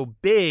was so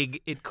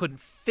big it couldn't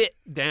fit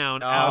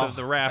down out of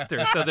the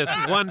rafters. So this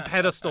one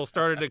pedestal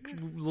started to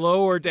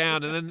lower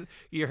down, and then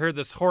you heard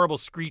this horrible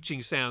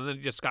screeching sound, and then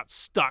it just got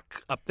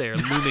stuck up there,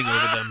 looming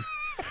over them.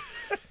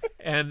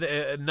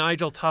 And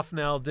Nigel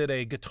Tufnell did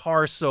a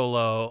guitar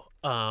solo,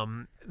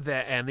 and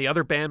the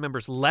other band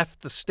members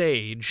left the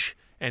stage.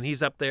 And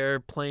he's up there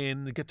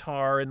playing the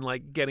guitar and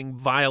like getting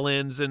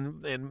violins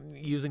and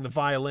using the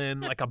violin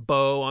like a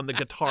bow on the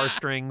guitar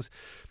strings.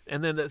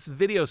 And then this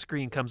video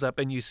screen comes up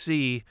and you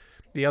see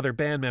the other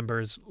band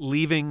members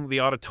leaving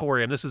the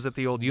auditorium. This is at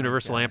the old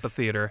Universal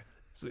Amphitheater,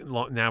 it's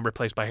now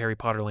replaced by Harry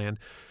Potter Land.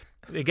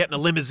 They get in a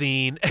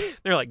limousine.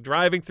 They're like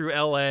driving through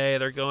LA.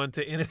 They're going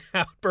to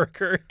In-N-Out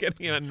Burger.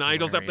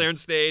 Nigel's up there on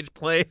stage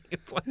playing.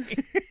 And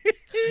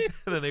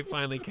then they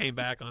finally came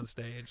back on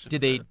stage.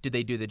 Did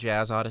they do the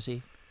Jazz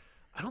Odyssey?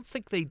 I don't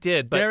think they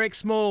did. But Derek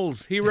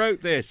Smalls, he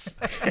wrote this.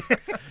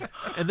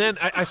 And then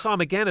I saw him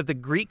again at the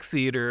Greek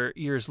Theater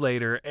years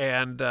later,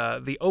 and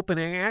the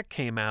opening act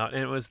came out,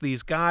 and it was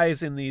these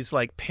guys in these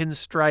like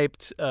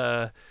pinstriped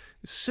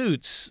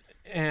suits,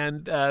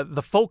 and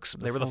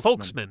they were the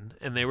folksmen,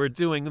 and they were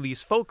doing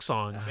these folk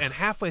songs. And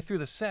halfway through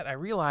the set, I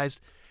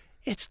realized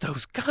it's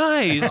those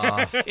guys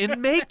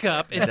in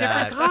makeup in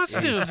different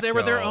costumes. They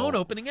were their own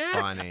opening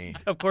act. Funny.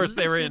 Of course,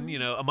 they were in,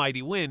 A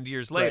Mighty Wind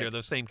years later,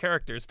 those same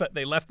characters, but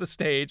they left the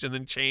stage and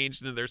then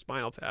changed into their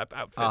Spinal Tap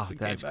outfits. And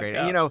That's came great.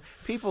 back out.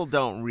 People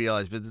don't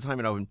realize, but at the time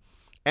it opened,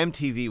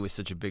 MTV was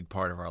such a big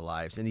part of our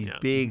lives, and these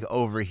big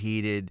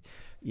overheated,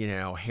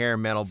 hair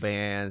metal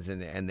bands,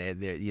 and they're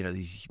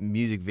these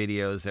music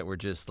videos that were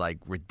just like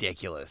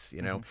ridiculous,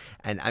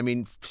 And I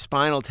mean,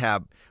 Spinal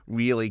Tap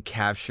really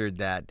captured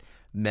that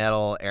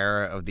metal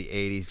era of the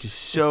 80s just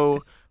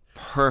so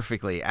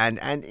perfectly, and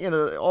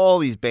all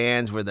these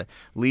bands where the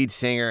lead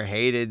singer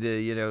hated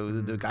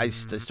the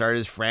guys that started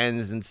as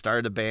friends and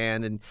started a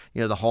band, and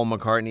the whole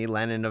McCartney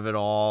Lennon of it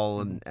all,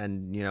 and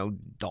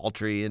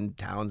Daltrey and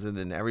Townsend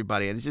and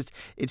everybody, and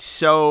it's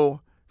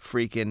so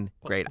freaking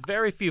great.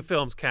 Very few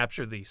films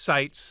capture the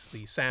sights,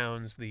 the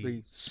sounds,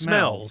 the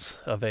smells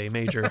of a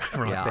major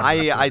rock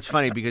band. It's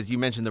funny because you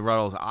mentioned the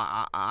Ruddles.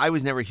 I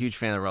was never a huge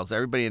fan of the Ruddles.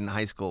 Everybody in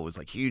high school was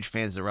like huge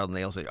fans of the Ruddles, and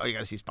they all said, "Oh, you got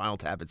to see Spinal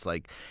Tap." It's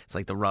like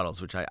the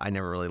Ruddles, which I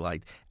never really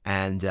liked.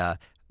 And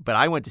but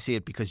I went to see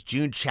it because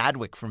June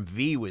Chadwick from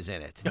V was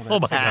in it. Oh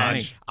my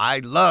gosh! I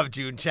love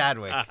June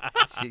Chadwick,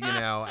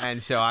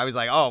 and so I was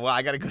like, "Oh, well,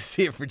 I got to go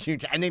see it for June."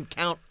 And then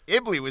Count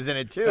Ibley was in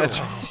it too.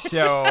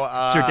 So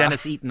Sir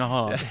Dennis Eaton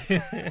Hall.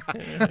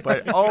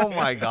 But oh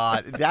my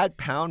God, that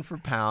Pound for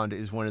Pound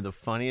is one of the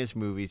funniest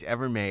movies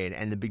ever made,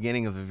 and the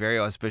beginning of a very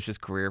auspicious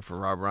career for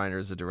Rob Reiner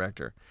as a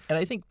director. And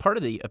I think part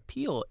of the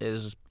appeal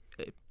is,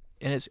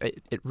 and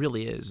it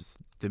really is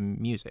the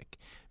music.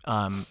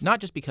 Not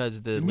just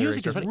because the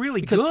music is lyrics are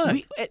really because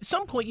good. At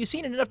some point, you've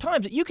seen it enough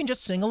times that you can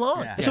just sing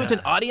along. Yeah. So it's an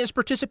audience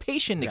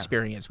participation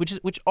experience,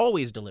 which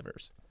always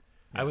delivers.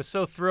 I was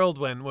so thrilled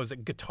when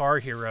Guitar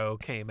Hero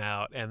came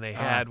out, and they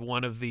had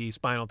one of the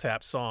Spinal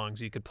Tap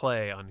songs you could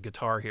play on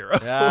Guitar Hero.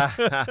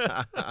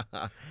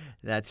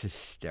 That's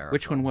hysterical.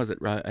 Which one was it?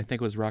 I think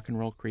it was Rock and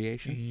Roll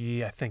Creation.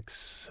 Yeah, I think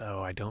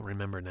so. I don't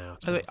remember now.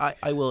 By the way,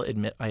 I will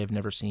admit I have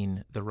never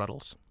seen the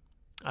Ruddles.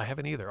 I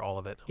haven't either. All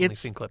of it. Only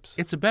seen clips.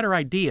 It's a better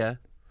idea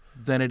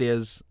than it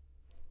is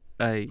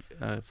a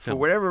film. For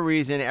whatever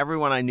reason,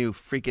 everyone I knew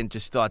freaking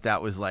just thought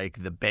that was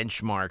like the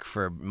benchmark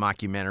for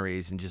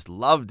mockumentaries and just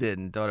loved it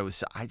and thought it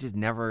was. I just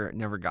never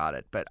got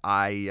it. But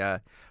I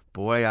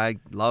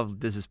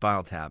love This Is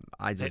Spinal Tap.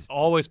 It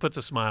always puts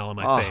a smile on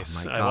my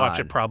face. My I watch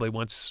God. it probably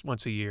once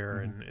a year,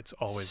 and it's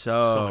always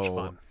so much so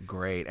fun.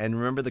 great. And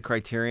remember the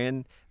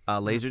Criterion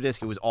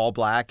Laserdisc? It was all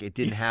black. It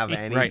didn't have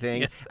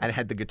anything, and it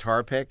had the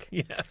guitar pick.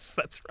 Yes,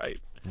 that's right.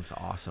 It was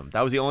awesome.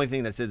 That was the only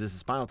thing that said This Is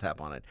Spinal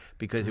Tap on it,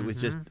 because it was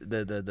just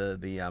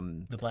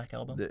the Black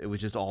Album. it was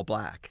just all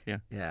black. Yeah.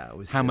 It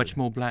was. How much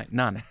more black?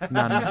 None more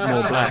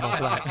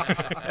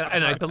black.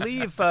 And I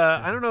believe,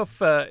 I don't know if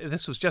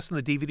this was just on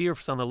the DVD or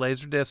if it's on the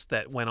Laserdisc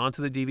that went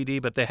onto the DVD,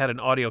 but they had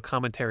an audio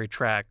commentary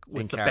track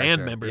with the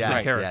band members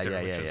in character,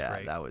 which was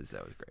great. That was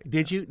great.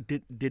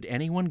 Did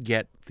anyone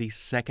get the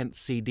second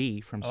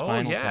CD from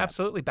Spinal Tap?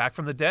 Absolutely. Back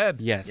from the Dead.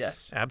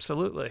 Yes.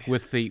 Absolutely.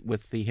 With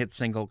the hit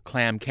single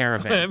Clam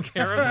Caravan. Clam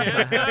Caravan.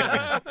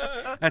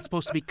 That's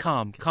supposed to be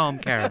calm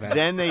caravan.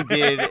 Then they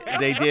did.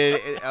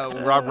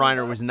 Rob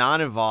Reiner was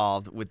not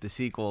involved with the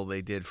sequel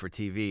they did for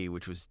TV,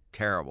 which was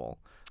terrible.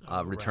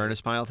 Return right. of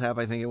Spinal Tap,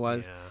 I think it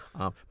was. Yeah.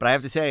 But I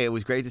have to say, it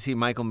was great to see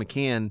Michael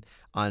McKean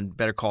on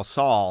Better Call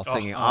Saul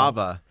singing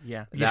ABBA.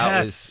 Yeah.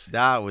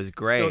 That was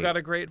great. Still got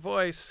a great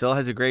voice. Still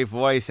has a great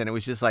voice, and it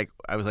was just like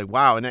I was like,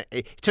 wow. And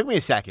it took me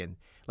a second.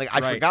 Like I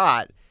Right.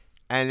 forgot.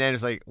 And then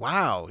it's like,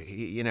 wow, he's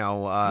He's a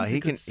good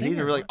He's a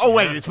singer. really. Oh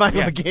wait, it's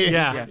Michael McKean.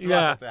 Yeah, It's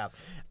yeah. Spinal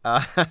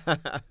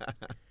Tap.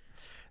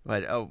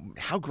 But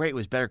how great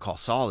was Better Call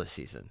Saul this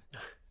season?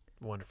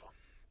 Wonderful.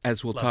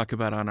 As we'll talk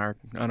about on our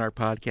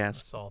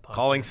podcast. Saul podcast.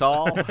 Calling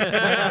Saul,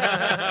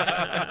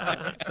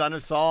 son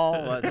of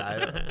Saul. What? I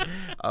don't know.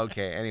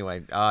 Okay.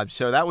 Anyway,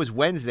 so that was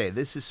Wednesday.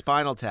 This is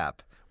Spinal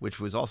Tap, which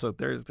was also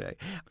Thursday.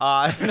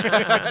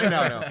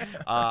 No.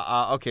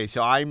 Okay,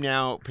 so I'm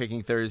now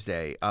picking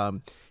Thursday.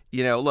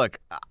 Look,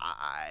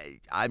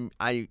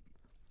 I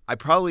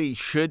probably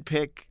should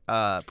pick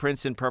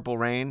Prince in Purple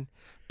Rain.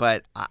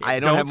 But I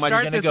don't have much.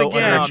 start Gonna this go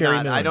again. under Cherry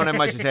Moon. I don't have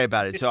much to say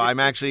about it. So I'm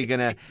actually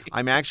gonna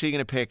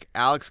pick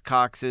Alex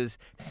Cox's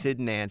Sid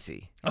and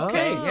Nancy.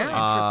 Okay,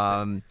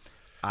 yeah.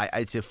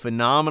 It's a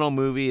phenomenal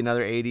movie,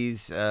 another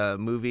 '80s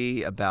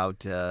movie about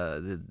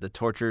the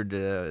tortured,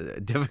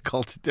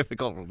 difficult.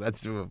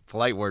 That's a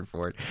polite word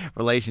for it.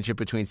 Relationship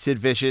between Sid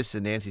Vicious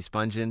and Nancy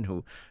Spungen,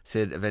 who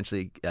Sid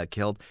eventually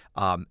killed.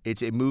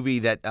 It's a movie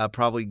that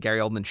probably Gary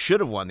Oldman should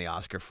have won the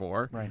Oscar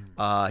for. Right.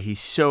 He's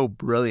so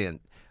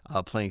brilliant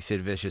playing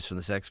Sid Vicious from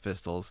the Sex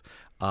Pistols.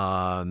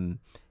 It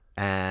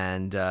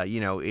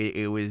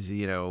was,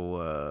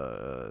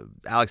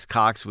 Alex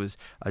Cox was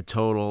a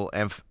total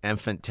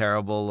enfant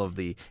terrible of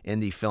the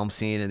indie film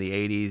scene in the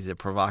 80s, a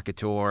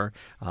provocateur.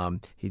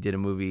 He did a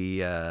movie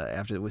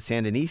with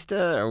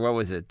Sandinista, or what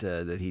was it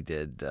that he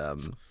did?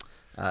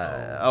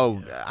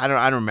 I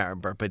don't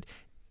remember, but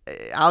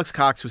Alex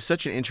Cox was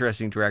such an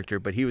interesting director,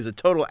 but he was a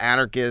total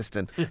anarchist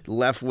and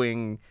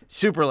left-wing,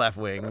 super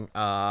left-wing,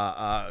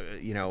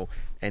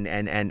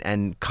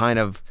 and kind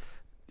of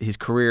his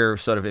career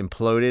sort of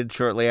imploded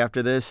shortly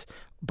after this.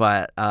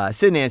 But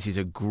Sid and Nancy is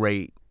a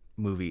great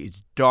movie.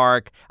 It's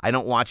dark. I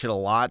don't watch it a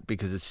lot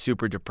because it's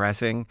super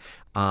depressing.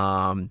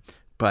 But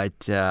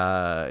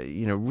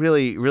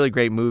really, really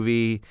great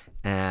movie,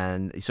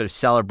 and sort of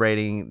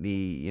celebrating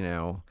the,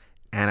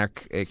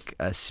 anarchic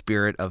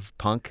spirit of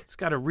punk. It's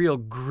got a real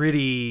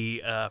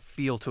gritty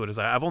feel to it.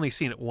 I've only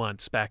seen it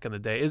once back in the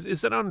day.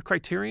 Is that on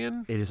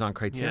Criterion? It is on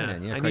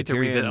Criterion. Yeah, I Criterion need to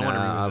revisit. I want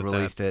to revisit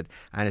released it,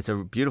 and it's a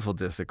beautiful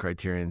disc that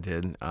Criterion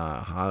did.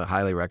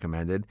 Highly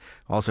recommended.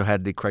 Also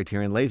had the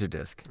Criterion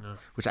Laserdisc,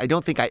 which I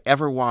don't think I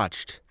ever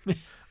watched.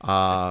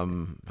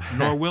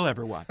 Nor will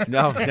ever watch.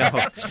 No,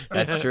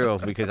 that's true,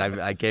 because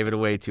I gave it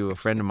away to a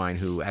friend of mine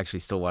who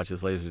actually still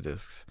watches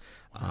Laserdiscs.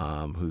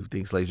 Who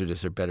thinks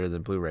Laserdiscs are better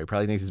than Blu-ray?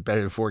 Probably thinks it's better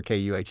than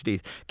 4K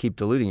UHDs. Keep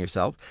deluding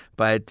yourself,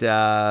 but he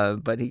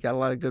got a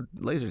lot of good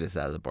Laserdiscs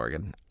out of the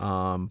bargain.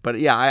 But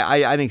yeah,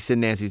 I think Sid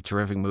and Nancy's a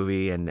terrific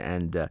movie, and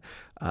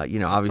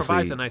obviously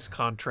provides a nice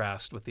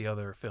contrast with the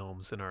other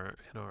films in our.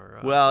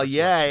 Well,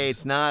 yeah, selections.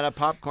 it's not a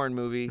popcorn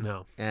movie.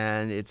 No.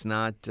 And it's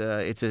not.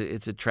 It's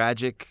a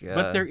tragic.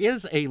 But there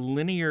is a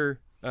linear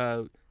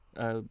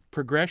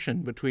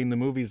progression between the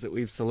movies that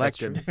we've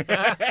selected.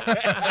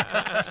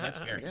 That's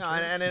very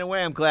and in a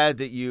way, I'm glad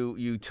that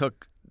you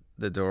took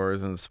The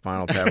Doors and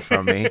Spinal Tap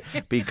from me,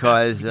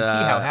 because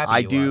how happy I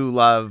you do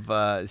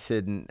love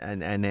Sid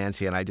and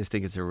Nancy, and I just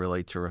think it's a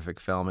really terrific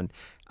film. And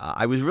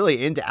I was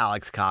really into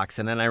Alex Cox,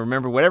 and then I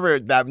remember whatever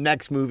that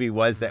next movie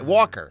was, that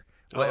Walker.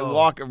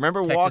 Walker.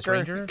 Remember Texas Walker?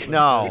 Ranger?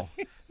 No.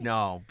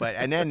 But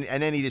and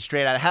then he did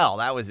Straight Outta Hell.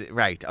 That was it.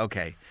 Right.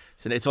 Okay.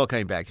 So it's all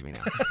coming back to me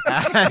now.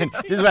 And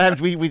this is what happens.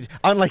 We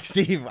unlike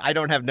Steve, I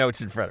don't have notes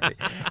in front of me,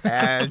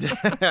 and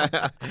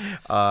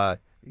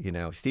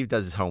Steve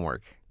does his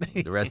homework.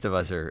 The rest of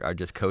us are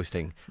just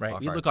coasting. Right.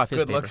 Off You our look off his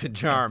good paper. looks and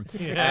charm.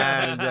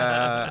 And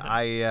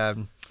I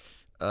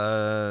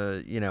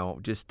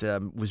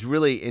was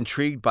really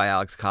intrigued by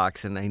Alex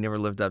Cox, and he never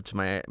lived up to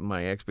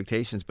my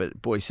expectations.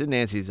 But boy, Sid and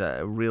Nancy's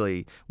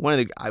really one of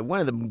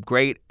the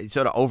great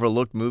sort of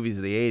overlooked movies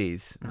of the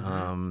 '80s.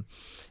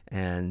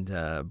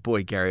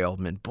 Boy, Gary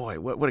Oldman,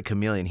 what a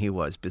chameleon he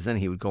was. Because then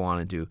he would go on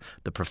and do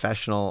The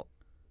Professional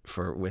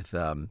with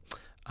Luc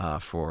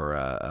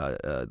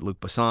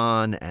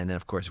Besson, and then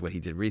of course what he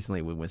did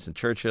recently with Winston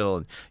Churchill.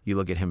 And you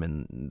look at him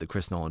in the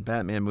Chris Nolan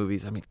Batman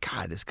movies. I mean,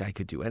 God, this guy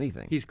could do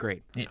anything. He's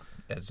great. Yeah,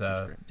 as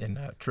in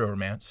True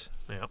Romance.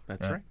 Yeah.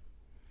 That's right.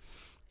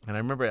 And I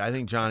remember, I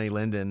think Johnny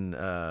Linden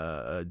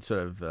Johnny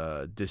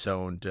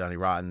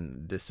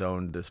Rotten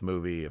disowned this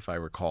movie, if I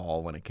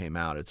recall, when it came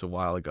out. It's a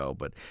while ago,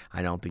 but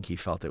I don't think he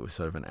felt it was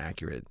sort of an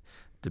accurate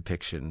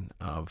depiction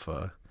of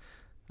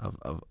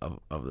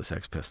the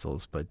Sex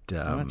Pistols. But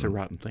That's a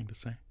rotten thing to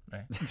say.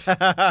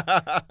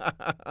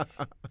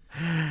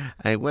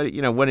 And what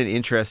an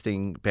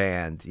interesting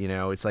band.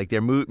 It's like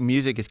their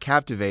music is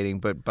captivating,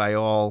 but by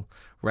all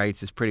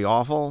rights, it's pretty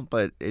awful.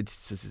 But I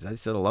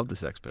still love the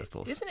Sex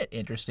Pistols. Isn't it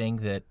interesting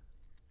that,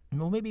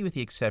 well, maybe with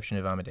the exception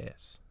of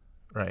Amadeus,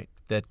 right?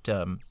 That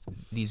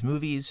these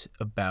movies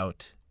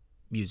about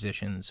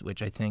musicians,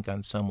 which I think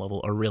on some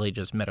level are really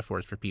just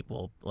metaphors for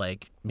people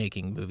like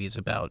making movies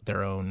about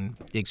their own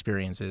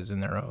experiences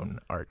and their own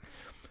art.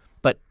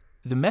 But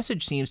the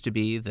message seems to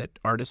be that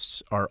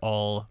artists are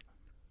all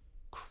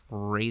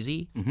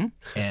crazy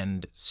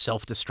and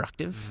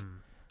self-destructive,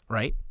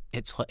 right?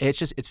 It's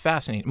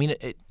fascinating. I mean,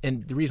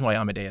 and the reason why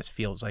Amadeus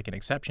feels like an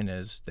exception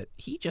is that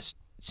he just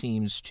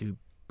seems to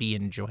be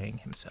enjoying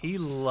himself. He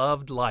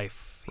loved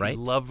life. Right? He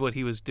loved what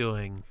he was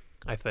doing,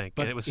 I think.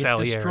 But and it was it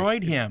Salieri.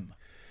 destroyed him.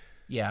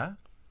 Yeah,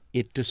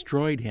 It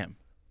destroyed him.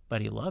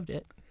 but he loved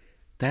it.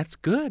 That's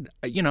good.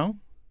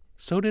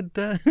 So did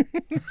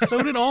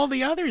so did all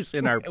the others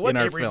in our What in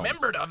they our films.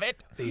 remembered of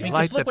it. I mean, 'cause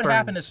light look that what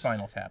happened to burns.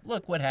 Spinal Tap.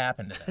 Look what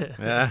happened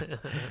to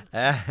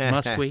that.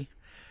 Must we?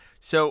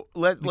 So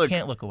We look.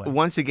 can't look away.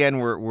 Once again,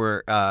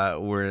 we're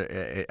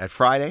at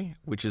Friday,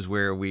 which is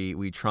where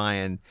we try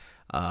and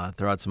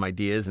throw out some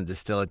ideas and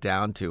distill it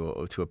down to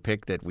a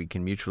pick that we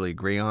can mutually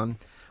agree on.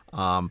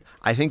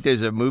 I think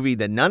there's a movie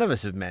that none of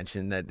us have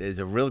mentioned that is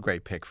a real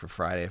great pick for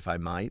Friday, if I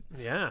might.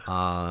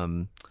 Yeah.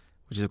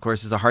 Which is, of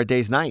course, is A Hard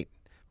Day's Night,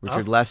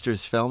 Richard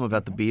Lester's film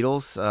about the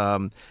Beatles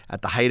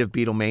at the height of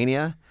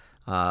Beatlemania.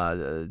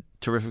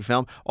 Terrific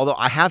film. Although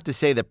I have to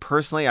say that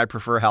personally, I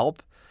prefer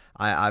Help.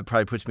 I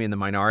probably puts me in the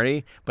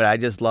minority, but I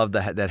just love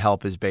that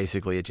Help is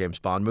basically a James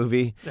Bond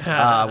movie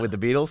with the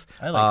Beatles.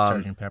 I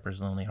like Sgt.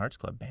 Pepper's Lonely Hearts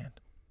Club Band.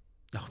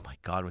 Oh my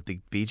God, with the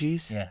Bee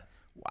Gees? Yeah.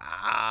 Wow.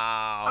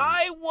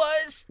 I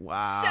was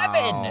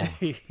Wow.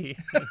 7.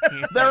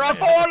 There are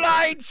 4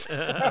 lights.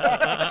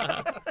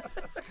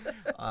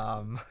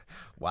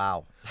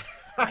 Wow.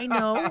 I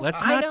know.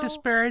 Let's I not know.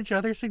 disparage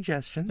other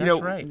suggestions.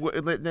 That's right.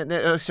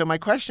 So my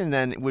question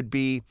then would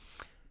be,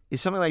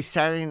 is something like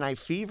Saturday Night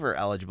Fever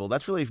eligible?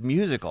 That's really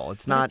musical.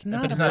 It's not. It's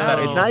not But it's not about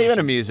It's not even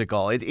a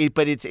musical.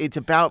 But it's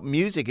about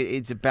music.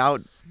 It's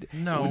about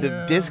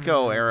the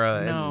disco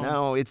era.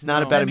 No. It's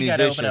not No. about a Then you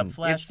gotta musician. open up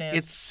Flashdance.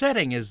 Its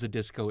setting is the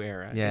disco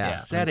era. Yeah.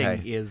 Its setting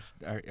Okay. is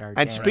our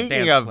And speaking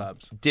dance of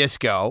clubs.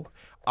 disco,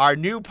 our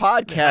new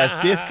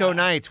podcast, Disco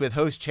Nights, with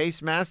host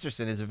Chase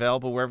Masterson, is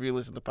available wherever you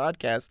listen to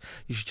podcasts.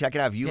 You should check it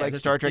out. If you like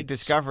there's Star a Trek big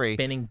Discovery,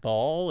 spinning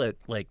ball that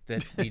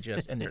we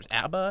just and there's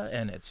ABBA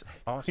and it's you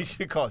awesome.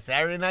 should call it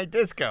Saturday Night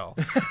Disco.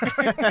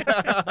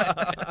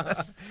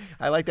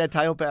 I like that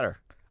title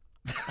better.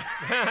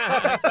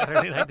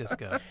 Saturday Night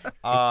Disco.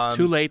 It's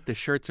too late. The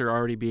shirts are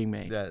already being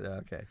made.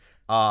 Okay.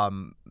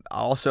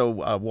 Also,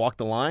 Walk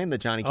the Line, the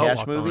Johnny Oh, Cash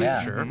Walk the movie. Line,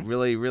 Yeah. sure.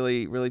 Really,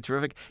 really, really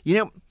terrific.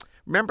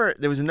 Remember,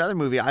 there was another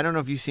movie. I don't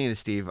know if you've seen it,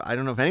 Steve. I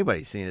don't know if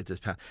anybody's seen it this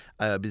past,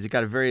 because it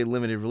got a very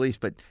limited release.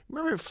 But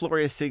remember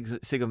Floria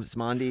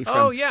Sigismondi from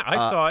Oh yeah, I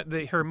saw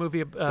it. Her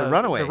movie, The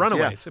Runaways. The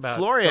Runaways Yeah. about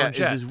Floria Joan is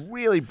Jett. this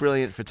really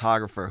brilliant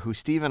photographer who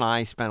Steve and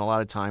I spent a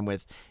lot of time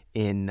with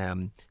in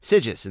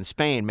Sitges in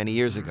Spain many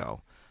years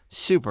ago.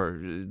 Super,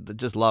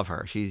 just love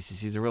her.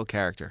 She's a real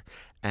character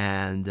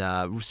and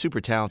super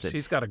talented.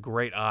 She's got a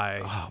great eye.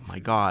 Oh my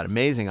God,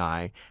 amazing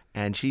eye!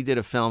 And she did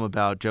a film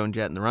about Joan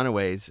Jett and the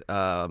Runaways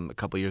a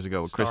couple years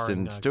ago with Starring,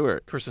 Kristen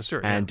Stewart Kristen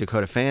Stewart and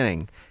Dakota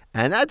Fanning,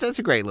 and that's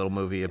a great little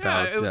movie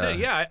about.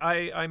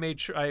 I made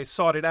sure I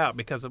sought it out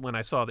because when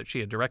I saw that she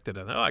had directed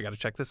it, I got to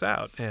check this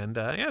out. And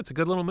it's a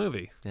good little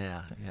movie.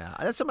 Yeah.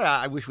 That's somebody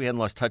I wish we hadn't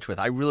lost touch with.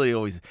 I really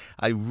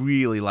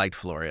liked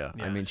Floria.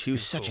 I Yeah, mean, she was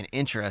she's such cool. an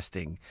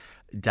interesting,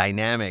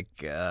 dynamic,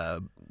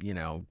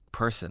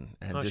 person.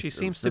 And just She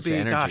seems to such be.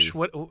 energy.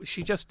 Gosh,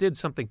 she just did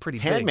something pretty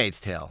big. Handmaid's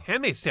Tale.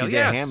 Handmaid's Tale. She did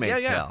Yes.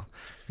 Handmaid's yeah. Tale.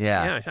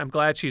 Yeah. I'm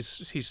glad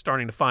she's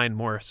starting to find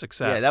more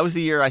success. Yeah, that was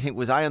the year. I think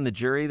was I on the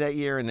jury that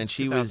year, and then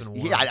she was.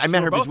 2001. Yeah, I So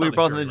met we're her because both we on were the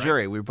both on the jury,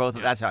 jury. right? We were both.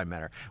 That's how I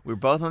met her. We were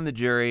both on the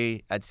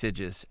jury at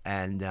Sitges,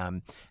 and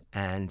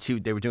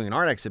they were doing an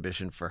art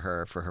exhibition for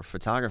her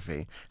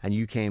photography, and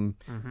you came,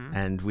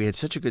 and we had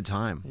such a good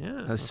time. Yeah, it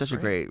was that's such a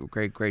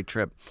great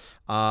trip.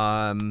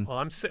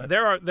 Well,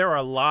 there are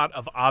a lot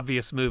of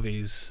obvious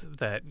movies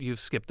that you've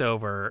skipped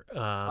over.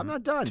 I'm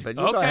not done, but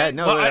you okay. go ahead.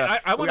 No,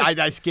 Well,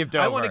 I skipped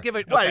over. I want to give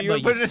it. What, okay. you were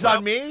No, putting you- this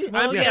on me?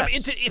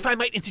 If I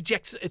might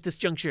interject at this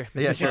juncture.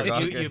 Yeah, sure, go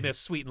You ahead.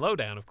 missed Sweet and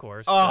Lowdown, of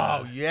course.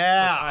 Oh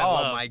yeah! I Oh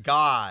love my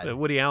God! the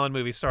Woody Allen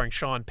movie starring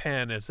Sean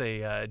Penn as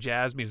a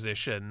jazz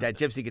musician. That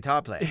gypsy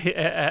guitar player.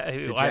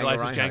 who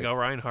idolizes Django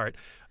Reinhardt.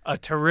 A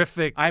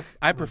terrific,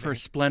 I prefer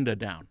Splenda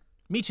down.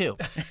 Me too.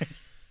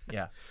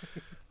 Yeah.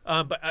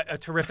 but a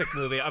terrific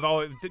movie. I've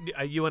always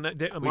you and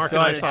Mark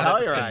saw and it I at saw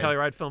it Telluride. at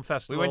Telluride Film We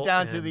Festival. went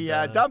down to the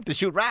and, dump to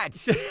shoot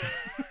rats.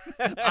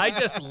 I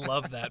just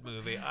love that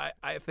movie.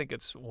 I think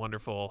it's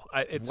wonderful.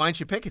 It's Why don't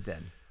you pick it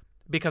then?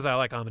 because I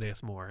like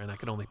Amadeus more, and I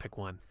could only pick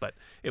one, but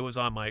it was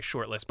on my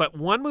short list. But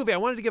one movie I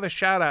wanted to give a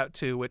shout out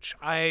to, which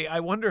I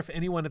wonder if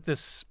anyone at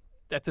this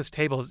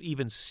table has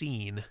even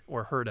seen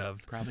or heard of.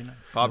 Probably not.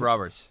 Bob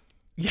Roberts.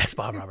 Yes,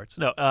 Bob Roberts.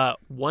 No,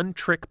 One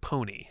Trick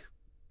Pony.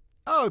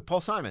 Oh, Paul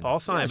Simon. Paul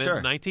Simon, Yeah,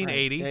 sure.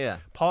 1980. Right. Yeah.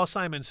 Paul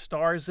Simon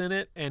stars in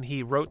it, and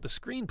he wrote the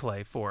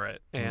screenplay for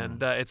it.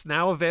 And it's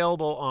now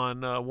available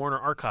on Warner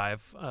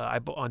Archive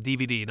on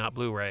DVD, not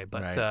Blu-ray.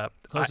 But Right.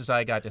 Closest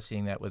I got to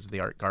seeing that was the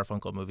Art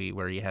Garfunkel movie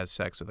where he has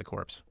sex with a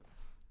corpse.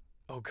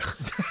 Oh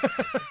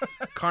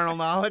God. Carnal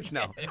knowledge?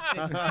 No.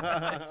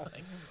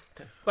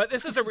 But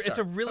this is it's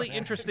a really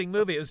interesting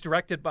movie. It was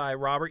directed by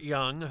Robert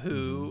Young,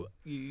 who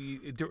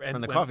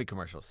From the coffee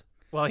commercials.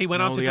 Well, he went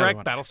No, on to the other direct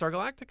one. Battlestar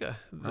Galactica.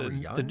 Robert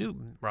Young? The new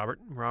Robert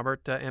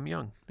M.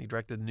 Young. He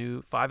directed the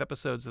new 5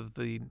 episodes of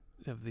the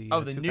The new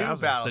 2000s,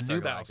 Battlestar. the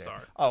new Galactica.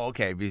 Battlestar. Oh,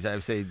 okay. Because I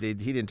would say he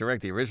didn't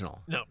direct the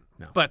original. No.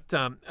 No. But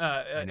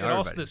it know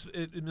also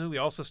everybody. this movie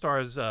also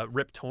stars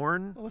Rip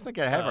Torn. Well, let's not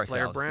get ahead of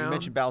Blair ourselves. You Brown.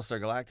 mentioned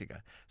Battlestar Galactica.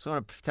 So I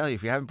want to tell you,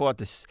 if you haven't bought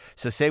this,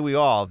 So Say We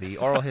All, the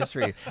oral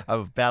history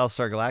of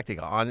Battlestar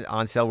Galactica,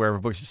 on sale wherever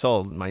books are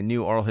sold, my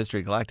new oral history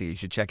of Galactica, you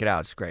should check it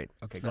out. It's great.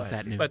 Okay, go Not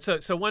ahead. that new. But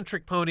so One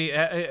Trick Pony,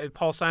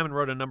 Paul Simon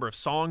wrote a number of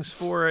songs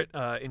for it,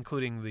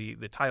 including the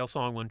title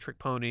song One Trick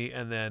Pony,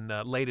 and then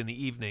Late in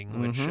the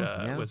Evening, which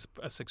yeah. was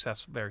a very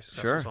successful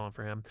Sure. song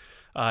for him.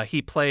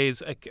 He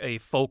plays a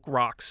folk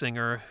rock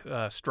singer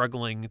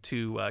struggling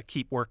to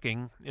keep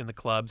working in the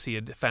clubs. He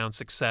had found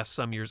success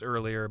some years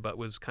earlier, but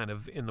was kind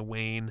of in the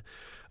wane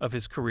of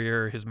his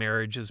career. His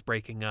marriage is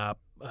breaking up.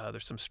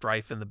 There's some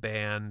strife in the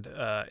band.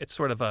 It's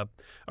sort of a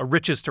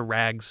riches to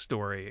rags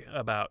story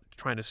about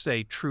trying to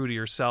stay true to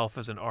yourself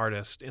as an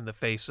artist in the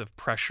face of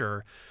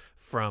pressure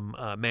from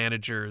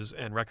managers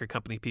and record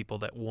company people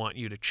that want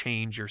you to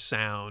change your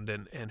sound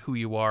and who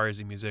you are as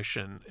a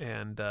musician.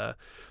 And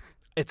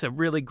it's a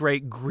really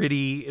great,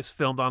 gritty. It's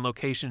filmed on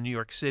location in New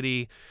York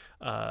City.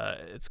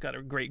 It's got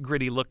a great,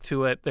 gritty look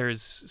to it.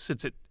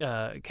 Since it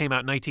came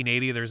out in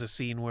 1980, there's a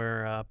scene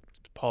where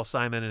Paul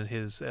Simon and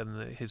his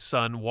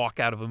son walk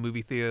out of a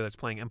movie theater that's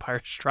playing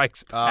Empire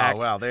Strikes Back. Oh,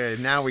 well, there's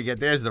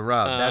the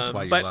rub. That's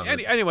why you but love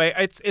it. anyway,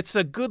 it's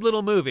a good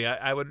little movie.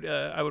 I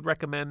would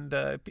recommend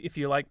if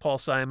you like Paul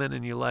Simon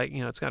and you like,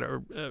 it's got a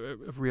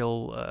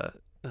real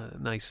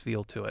nice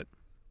feel to it.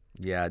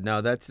 Yeah,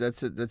 no, that's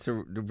a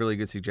really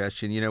good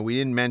suggestion. We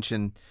didn't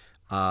mention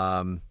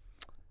came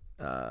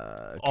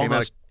out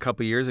Almost. a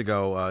couple years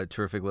ago, a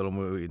terrific little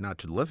movie, not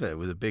to live it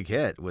was a big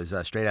hit, was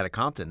Straight Outta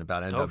Compton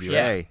about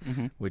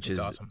NWA, which It's is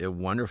awesome. a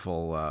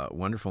wonderful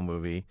wonderful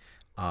movie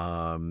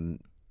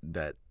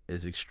that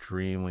is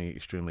extremely,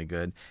 extremely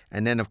good.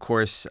 And then, of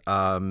course,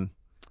 Almost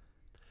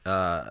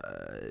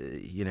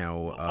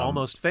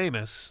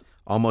Famous.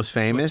 Almost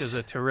Famous. Which is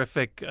a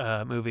terrific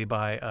movie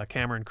by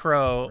Cameron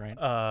Crowe,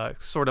 Right.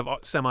 sort of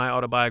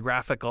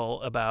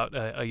semi-autobiographical about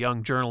a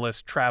young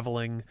journalist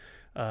traveling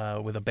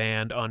with a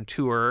band on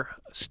tour.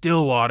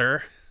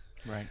 Stillwater,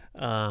 Right.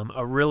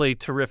 a really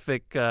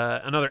terrific,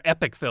 another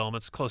epic film.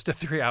 It's close to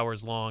 3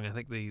 hours long. I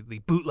think the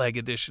bootleg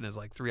edition is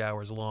like 3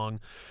 hours long.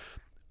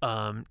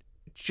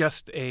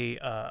 Just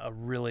a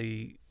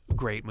really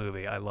great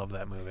movie. I love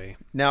that movie.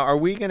 Now, are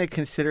we going to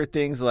consider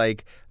things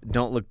like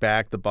Don't Look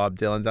Back, the Bob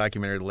Dylan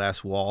documentary, The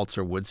Last Waltz,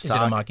 or Is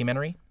Woodstock? it a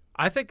mockumentary?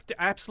 I think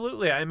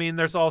absolutely. I mean,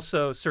 there's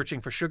also Searching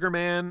for Sugar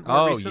Man.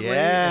 Oh, recently,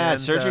 yeah. and,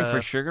 Searching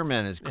for Sugar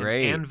Man is and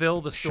great.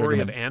 Anvil, the story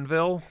Sugar of Man.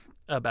 Anvil,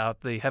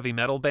 about the heavy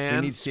metal We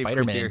band. need Steve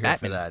Spider-Man, Krazier here for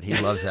Batman. that. He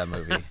loves that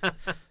movie.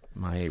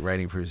 My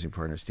writing producing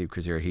partner, Steve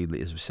Krazier, he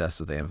is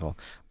obsessed with Anvil.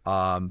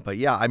 But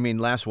yeah, I mean,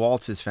 Last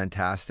Waltz is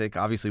fantastic.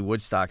 Obviously,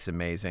 Woodstock's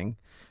amazing.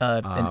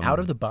 An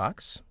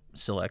out-of-the-box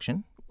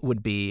selection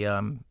would be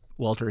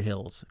Walter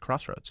Hill's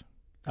Crossroads.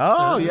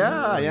 Oh, It's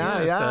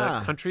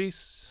yeah. a country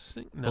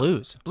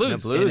Blues. The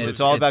Blues. blues. And It's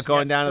all about it's-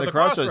 going yes, down to to the the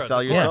crossroads, crossroads, sell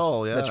of your course.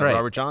 soul. Yeah, That's right.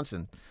 Robert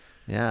Johnson.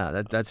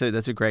 Yeah, that's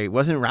a great.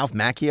 Wasn't Ralph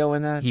Macchio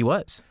in that? He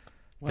was.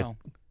 Well,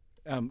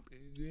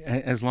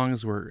 as long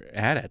as we're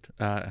at it,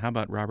 how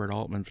about Robert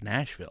Altman's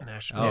Nashville?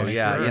 Nashville. Oh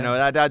yeah,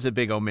 sure. that's a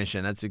big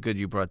omission. That's a good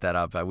you brought that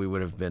up. We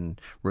would have been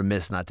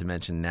remiss not to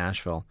mention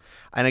Nashville.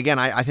 And again,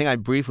 I think I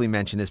briefly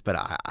mentioned this, but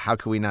how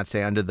could we not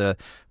say Under the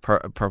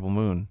Purple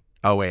Moon?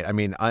 Oh wait, I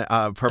mean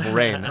Purple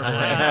Rain.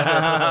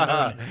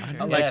 I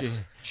like Yes.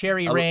 to-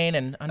 Cherry Rain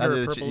and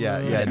Under a Purple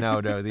Moon.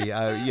 no.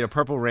 The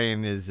Purple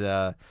Rain is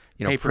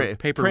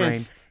Paper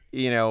Prince.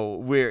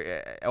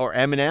 We're or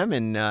Eminem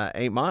and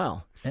 8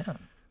 Mile. Yeah.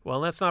 Well,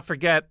 let's not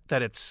forget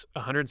that it's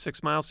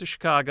 106 miles to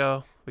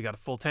Chicago. We got a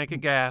full tank of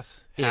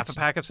gas, half a It's-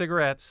 pack of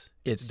cigarettes.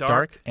 It's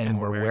dark and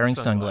we're wearing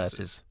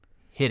sunglasses.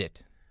 Hit it.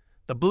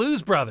 The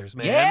Blues Brothers,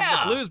 man.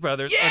 Yeah! The Blues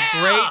Brothers. Yeah!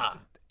 A great,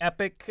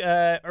 epic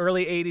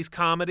early 80s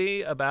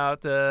comedy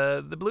about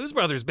the Blues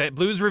Brothers,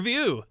 Blues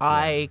Review.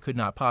 I could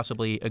not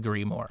possibly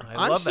agree more. I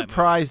I'm love that movie.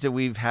 surprised that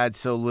we've had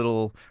so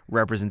little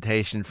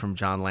representation from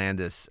John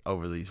Landis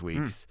over these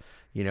weeks.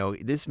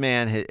 This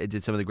man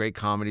did some of the great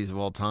comedies of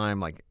all time,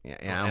 like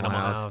Animal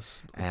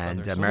House and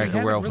Brothers.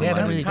 American Werewolf really in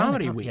done London. a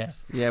comedy done it. week.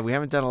 Yes. Yeah, we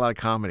haven't done a lot of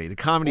comedy. The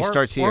comedy Or-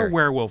 starts here. Or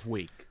Werewolf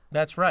Week.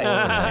 That's right.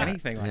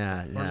 Anything like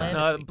that. yeah.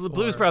 Landis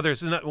Blues or-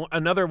 Brothers is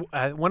another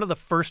one of the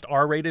first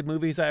R-rated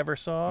movies I ever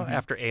saw.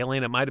 After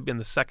Alien, it might have been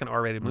the second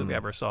R-rated movie I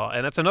ever saw,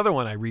 and that's another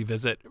one I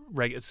revisit.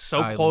 It's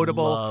so I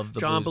quotable. love the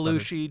John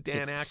Blues Belushi,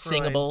 Dan It's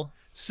Aykroyd,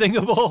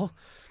 singable.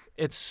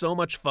 It's so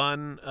much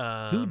fun.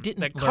 Who didn't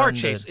that car learn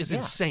chase to- is yeah,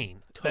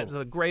 insane. That's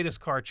the greatest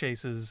car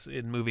chases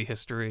in movie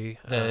history.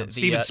 The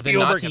Steven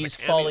Spielberg has a Nazis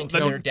cameo. falling to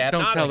their deaths.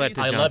 Don't tell that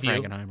to I John love you.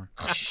 Frankenheimer.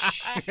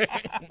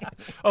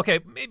 Okay,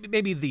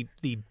 maybe the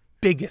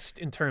biggest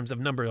in terms of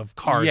number of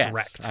cars yes,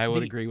 wrecked. I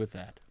would agree with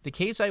that. The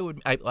case I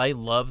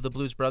love the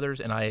Blues Brothers,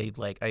 and I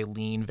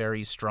lean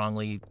very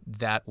strongly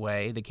that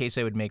way. The case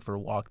I would make for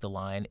Walk the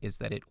Line is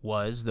that it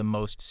was the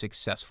most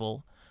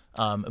successful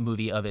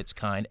movie of its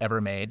kind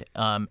ever made,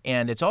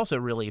 and it's also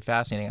really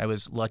fascinating. I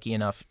was lucky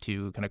enough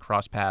to kind of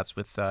cross paths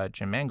with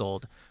Jim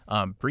Mangold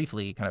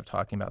briefly, kind of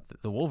talking about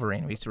the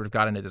Wolverine. We sort of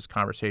got into this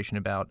conversation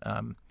about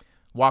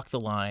Walk the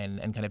Line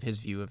and kind of his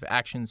view of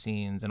action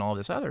scenes and all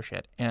this other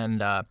shit,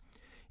 and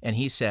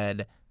he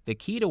said the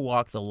key to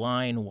Walk the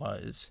Line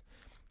was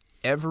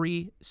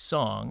every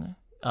song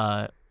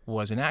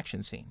was an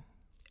action scene.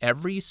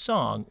 Every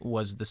song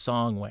was the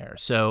song where.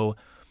 So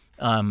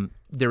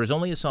there was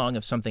only a song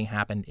if something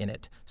happened in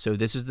it. So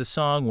this is the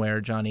song where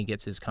Johnny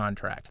gets his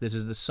contract. This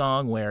is the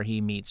song where he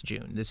meets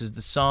June. This is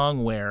the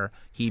song where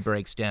he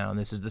breaks down.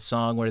 This is the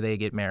song where they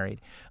get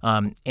married.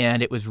 And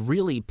it was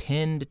really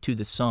pinned to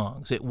the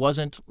songs. It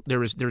wasn't.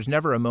 There's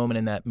never a moment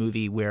in that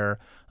movie where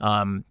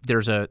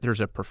there's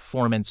a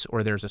performance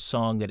or there's a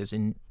song that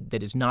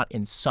is not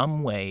in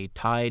some way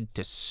tied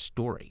to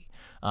story.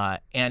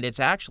 And it's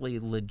actually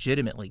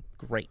legitimately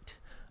great.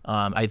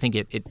 I think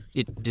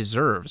it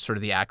deserves sort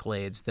of the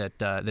accolades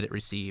that it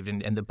received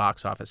and the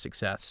box office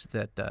success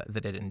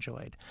that it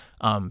enjoyed.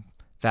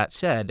 That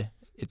said,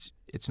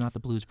 it's not the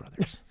Blues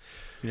Brothers.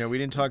 We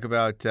didn't talk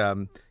about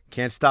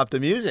 "Can't Stop the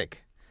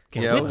Music."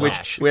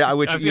 Whiplash. Which I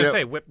was going to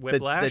say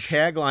Whiplash. The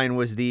tagline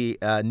was the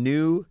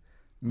new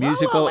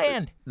musical, La La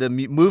Land. the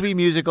movie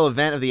musical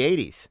event of the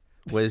 '80s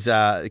was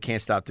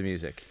 "Can't Stop the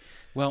Music."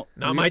 Well,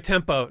 Not my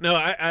tempo. No,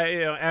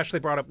 I Ashley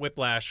brought up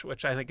Whiplash,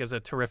 which I think is a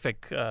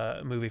terrific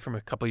movie from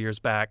a couple years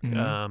back.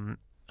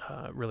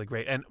 Really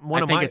great, and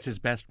I think it's his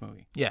best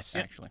movie. Yes.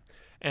 Actually.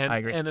 And I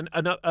agree. And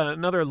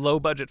another low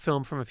budget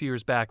film from a few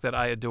years back that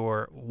I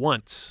adore,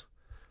 Once,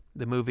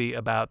 the movie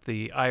about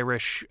the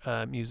Irish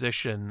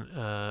musician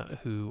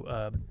who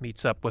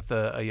meets up with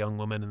a young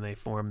woman and they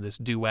form this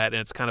duet, and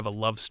it's kind of a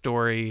love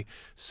story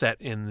set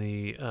in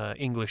the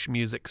English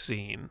music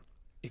scene.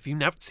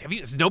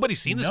 Has nobody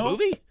seen this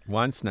movie?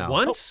 Once now.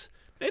 Once?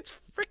 It's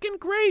freaking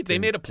great. They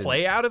made a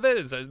play out of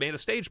it. They made a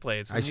stage play.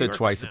 It's in I New saw York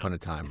Twice right Upon now. a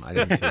Time. I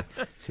didn't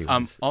see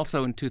Once.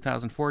 Also in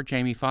 2004,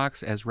 Jamie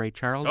Foxx as Ray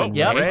Charles. Oh, and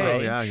yeah. Ray.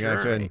 Ray, Yeah, sure.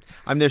 sure.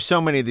 There's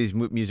so many of these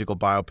musical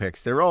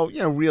biopics. They're all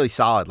really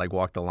solid, like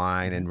Walk the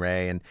Line and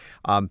Ray. And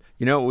what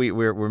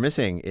we're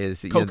missing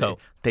is Coco.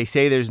 they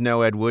say there's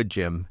no Ed Wood,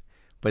 Jim,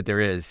 but there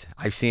is.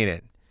 I've seen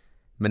it.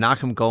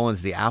 Menachem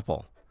Golan's The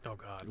Apple. Oh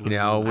God. Which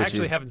I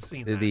actually is haven't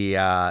seen that.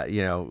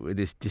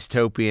 this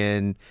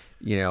dystopian,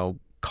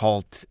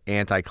 cult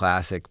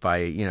anti-classic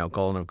by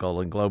Golan of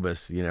Golan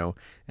Globus,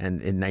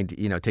 and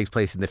it takes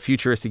place in the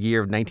futuristic year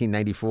of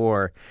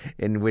 1994,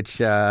 in which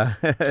in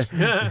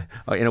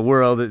a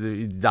world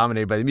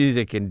dominated by the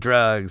music and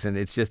drugs, and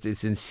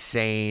it's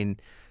insane.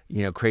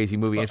 Crazy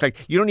movie. In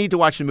fact, you don't need to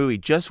watch the movie.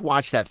 Just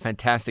watch that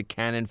fantastic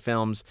Canon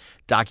Films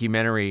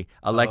documentary,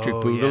 Electric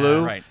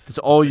Boogaloo. yes. Right. That's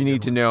all you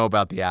need to know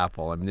about the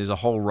Apple. I mean, there's a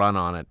whole run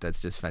on it that's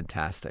just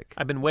fantastic.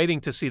 I've been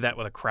waiting to see that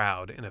with a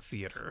crowd in a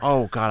theater.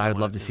 Oh, God, I would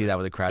love to see that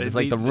with a crowd. It's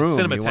like The Room.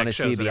 You want to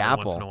see the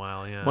Apple. Once in a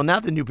while, yeah. Well, now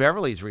the New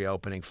Beverly's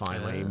reopening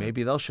finally.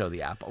 Maybe they'll show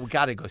the Apple. We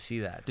got to go see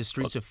that. Does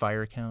Streets of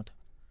Fire count?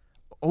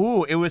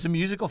 Oh, it was a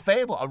musical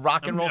fable, a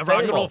rock and roll A fable.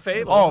 rock and roll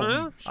fable, Oh,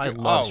 huh? I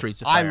love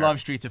Streets of Fire. I love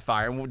Streets of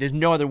Fire. And there's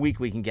no other week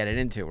we can get it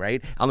into,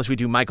 right? Unless we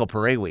do Michael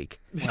Pare week.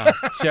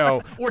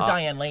 So Or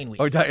Diane Lane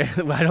week. I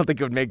don't think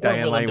it would make Or Diane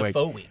Willem Lane week.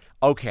 Dafoe week.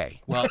 Okay.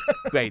 Well,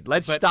 Great.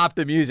 Let's stop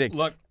the music.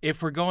 look,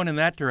 if we're going in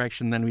that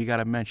direction, then we got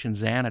to mention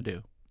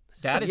Xanadu.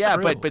 That is Yeah,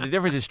 true. but the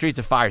difference is Streets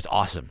of Fire is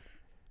awesome.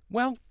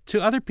 Well,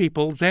 to other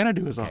people,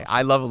 Xanadu is Okay, awesome.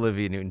 I love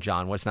Olivia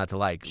Newton-John. What's not to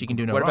like? She can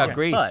do no What wrong. about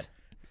Grease? But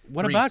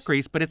What Grease. about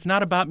Grease? But it's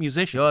not about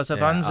musicians. You're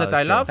the ones that that's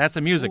I true. love. That's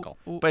a musical.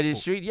 But it's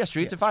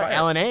Streets of Fire. Fire.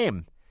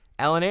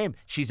 Ellen Aim.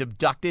 She's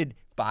abducted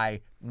by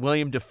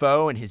William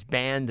Dafoe and his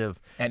band of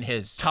And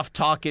his tough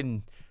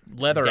talking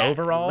leather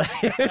overalls.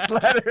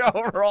 leather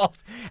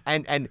overalls,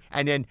 and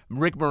then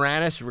Rick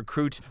Moranis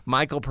recruits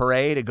Michael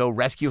Pare to go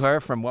rescue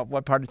her from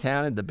what part of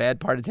town? In the bad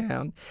part of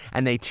town,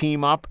 and they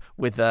team up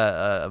with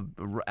a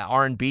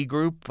R&B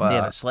group. They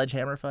have a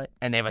sledgehammer fight.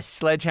 and they have a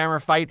sledgehammer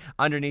fight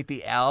underneath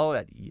the L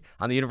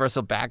on the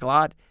Universal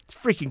backlot. It's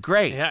freaking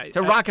great. Yeah, It's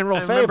a rock and roll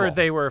I fable. remember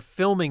they were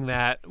filming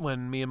that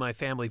when me and my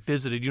family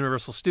visited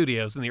Universal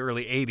Studios in the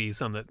early '80s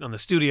on the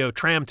studio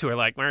tram tour.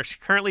 Like, we're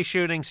currently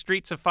shooting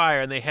Streets of Fire,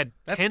 and they had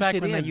That's tented back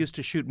when in. they used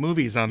to shoot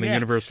movies on the Yeah.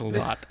 Universal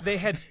lot. They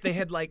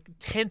had like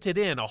tented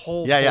in a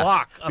whole Yeah.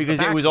 block of Because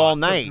the it was back all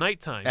lot, so night. it's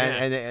nighttime.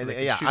 And so they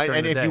could yeah, shoot during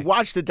and the if day. you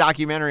watch the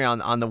documentary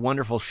on the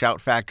wonderful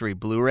Shout Factory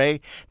Blu-ray,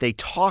 they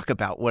talk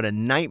about what a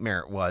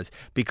nightmare it was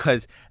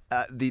because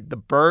the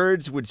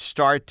birds would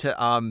start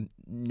to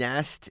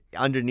nest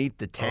underneath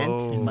the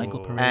tent. And Michael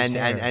Pare's And,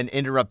 hair. and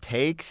interrupt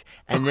takes,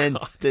 and then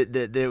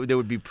there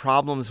would be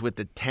problems with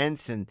the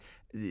tents and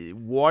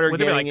water Would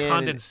there be getting like in.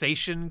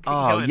 condensation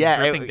Oh going yeah,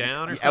 dripping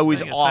down or it something? was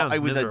sounds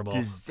it was miserable. a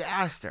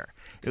disaster.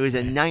 It was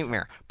a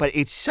nightmare. But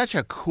it's such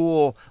a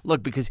cool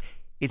look because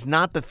it's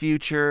not the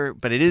future,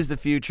 but it is the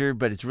future.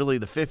 But it's really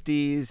the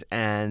 50s,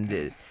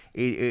 and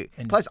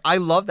Plus, I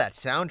love that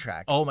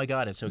soundtrack. Oh my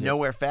God, it's so good.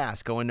 Nowhere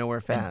Fast, going nowhere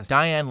And fast.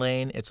 Diane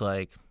Lane, it's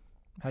like,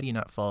 how do you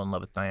not fall in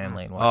love with Diane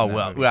Lane? Oh watching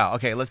that movie? well.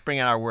 Okay, let's bring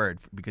out our word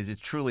because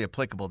it's truly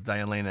applicable to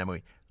Diane Lane in that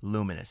movie.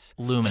 Luminous.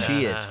 Luminous.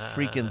 She is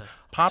freaking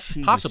she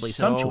was possibly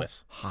so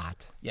sumptuous.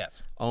 hot.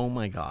 Yes. Oh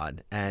my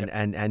God.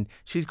 And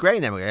she's great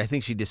in that movie. I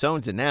think she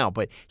disowns it now,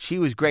 but she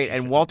was great.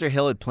 And Walter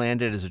Hill had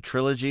planned it as a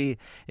trilogy.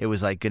 It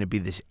was like going to be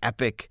this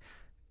epic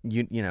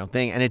you know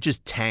thing, and it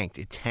just tanked.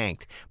 It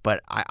tanked.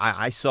 But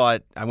I saw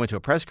it. I went to a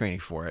press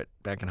screening for it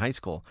back in high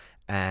school,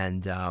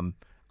 and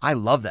I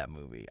love that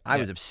movie. I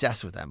was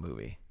obsessed with that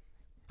movie.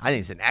 I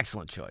think it's an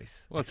excellent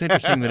choice. Well, it's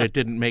interesting that it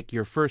didn't make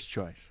your first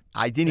choice.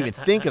 I didn't even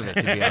think of it,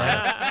 to be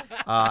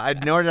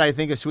honest. Nor did I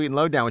think of Sweet and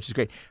Lowdown, which is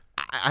great.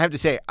 I have to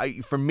say,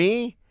 for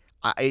me,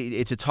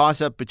 it's a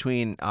toss-up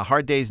between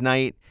Hard Day's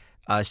Night,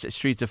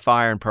 Streets of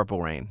Fire, and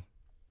Purple Rain.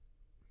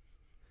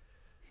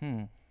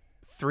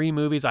 3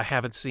 movies I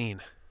haven't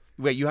seen.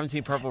 Wait, you haven't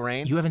seen Purple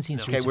Rain? You haven't seen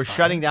Streets Okay, of we're Fire?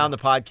 shutting down the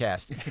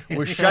podcast.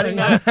 We're shutting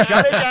down.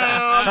 Shut it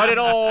down. Shut it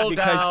all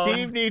because down.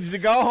 Steve needs to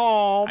go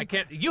home. I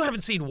can't. You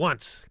haven't seen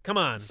once. Come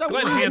on, So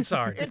Glenn what?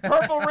 Hansard. It's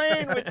Purple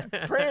Rain with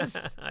Prince.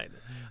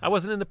 I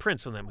wasn't into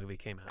Prince when that movie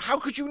came out. How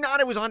could you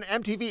not? It was on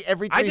MTV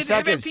every 3 I didn't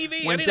seconds. have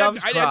MTV. When I didn't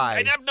Doves have, Cry. I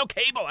didn't have no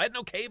cable. I had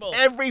no cable.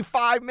 Every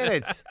 5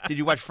 minutes. Did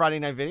you watch Friday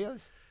Night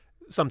Videos?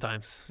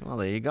 Sometimes. Well,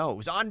 there you go. It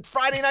was on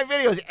Friday Night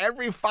Videos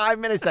every 5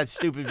 minutes. That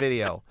stupid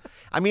video.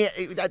 I mean,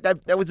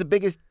 that was the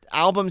biggest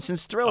album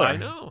since Thriller. I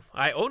know.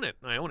 I own it.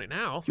 I own it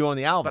now. You own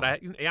the album. But I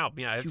have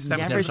You've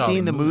 7 never saw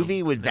seen the the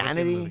movie with Never seen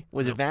the Vanity? movie.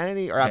 Was it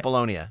Vanity or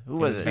Apollonia? Who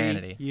was it?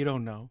 Vanity. You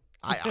don't know.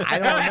 I don't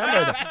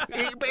remember that.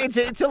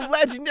 It's a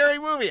legendary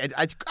movie. It's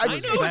it's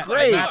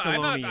great.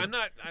 I'm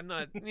not. I'm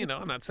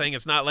not saying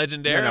it's not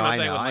legendary. No, I'm not I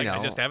saying know, I I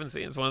know. just haven't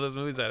seen it. It's one of those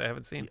movies that I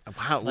haven't seen.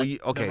 Wow. Well,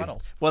 okay.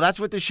 Reynolds. Well, that's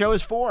what the show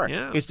is for.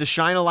 Yeah. It's to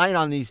shine a light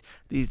on these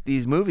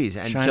movies.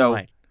 And Shine so a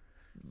light.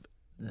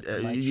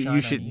 Light you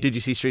shine should. on you. Did you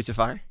see Streets of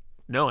Fire?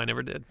 No, I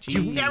never did.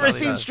 You've Jeez, never probably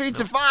seen does.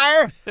 Streets of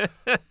Fire?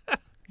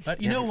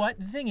 But you know what?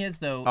 The thing is,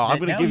 though. Oh, I'm that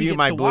gonna now give he you gets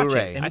my to watch it,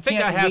 Blu-ray. and we I think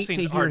I can't have wait seen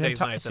to hear Hard him Day's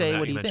Night. say Now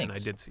what you he mentioned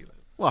thinks. I did see that.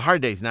 Well,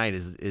 Hard Day's Night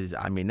is.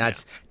 I mean,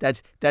 that's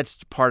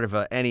part of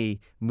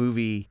any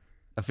movie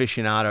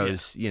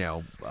aficionados. It's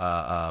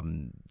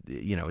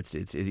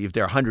if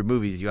there are 100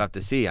 movies you have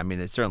to see. I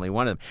mean, it's certainly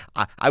one of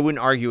them. I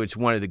wouldn't argue it's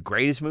one of the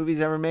greatest movies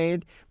ever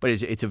made, but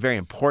it's a very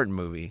important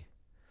movie.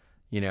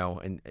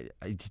 And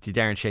to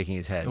Darren shaking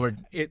his head.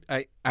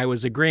 I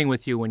was agreeing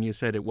with you when you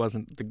said it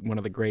wasn't one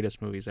of the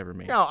greatest movies ever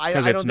made. No, I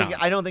 'Cause don't it's think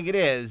not. I don't think it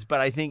is,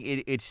 but I think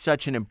it's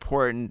such an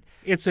important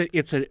It's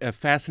a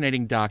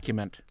fascinating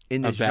document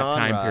in of the that genre.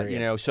 time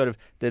period. Sort of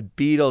the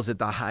Beatles at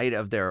the height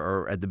of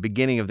or at the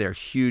beginning of their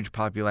huge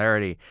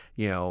popularity.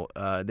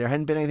 There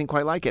hadn't been anything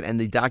quite like it, and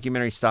the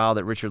documentary style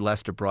that Richard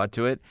Lester brought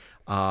to it.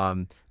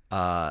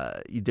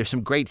 There's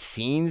some great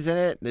scenes in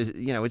it.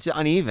 It's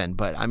uneven,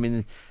 but I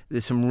mean,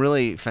 there's some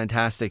really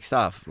fantastic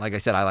stuff. Like I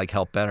said, I like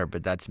Help better,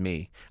 but that's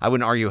me. I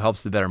wouldn't argue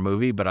Help's the better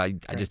movie, but I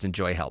just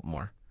enjoy Help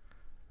more.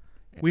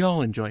 We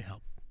all enjoy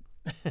Help.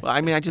 Well, I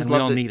mean, I just And we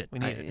love all that- need it. We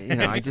need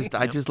it.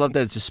 I just love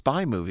that it's a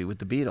spy movie with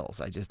the Beatles.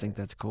 I just think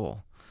that's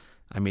cool.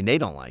 I mean, they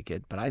don't like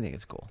it, but I think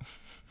it's cool.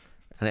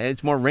 And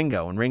it's more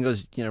Ringo, and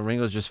Ringo's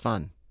just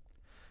fun.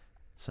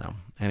 So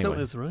anyway,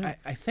 That's right.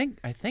 I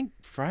think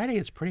Friday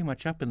is pretty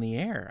much up in the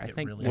air. I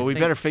think. really well, we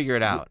better figure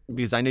it out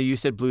because I know you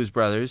said Blues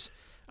Brothers.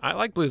 I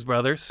like Blues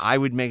Brothers. I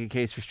would make a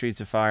case for Streets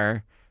of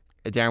Fire.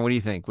 Darren, what do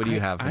you think? What do you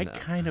have?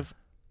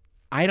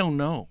 I don't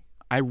know.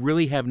 I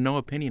really have no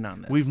opinion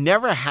on this. We've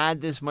never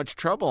had this much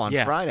trouble on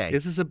yeah, Friday.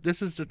 This is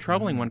a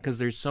troubling one because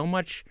there's so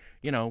much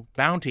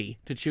bounty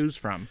to choose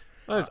from.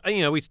 Well,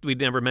 we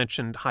never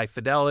mentioned High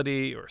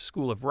Fidelity or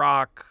School of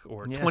Rock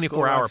or Yeah,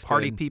 24-hour Rock's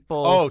Party good.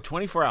 People. Oh,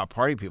 24-hour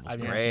Party People's I've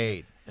never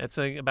great. It's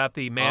about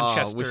the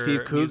Manchester with Steve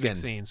Coogan. music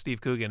scene.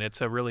 Steve Coogan. It's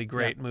a really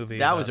great movie.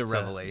 That was a about,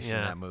 revelation,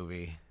 yeah, that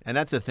movie. And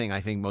that's the thing I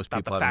think most about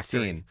people the haven't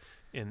factory seen.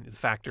 in the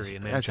factory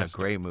in That's Manchester. a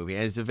great movie.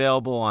 And it's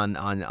available on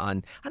I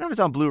don't know if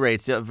it's on Blu-ray.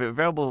 It's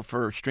available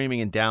for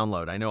streaming and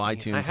download. I know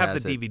iTunes I have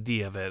has the it.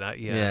 DVD of it.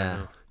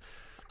 Yeah.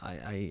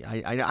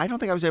 I don't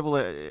think I was able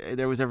to.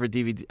 There was ever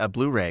a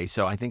Blu-ray,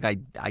 so I think I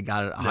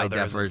got a high there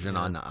def isn't, version yeah.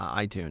 on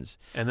iTunes.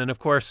 And then, of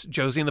course,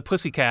 Josie and the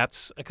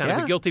Pussycats, a kind of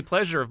Yeah. a guilty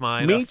pleasure of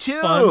mine. Me a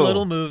too. Fun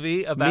little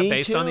movie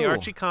based on the too.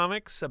 Archie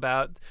comics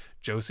about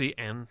Josie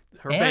and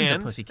her And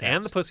band the Pussycats.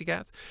 and the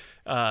Pussycats.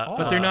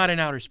 But they're not in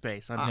outer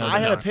space. I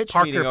had a not. pitch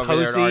Parker meeting over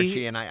there at Posey.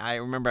 Archie, and I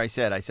remember I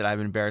said I have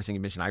an embarrassing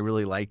admission. I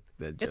really like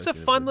the. It's a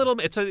fun little.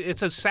 It's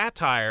a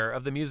satire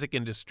of the music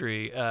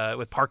industry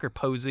with Parker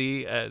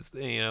Posey as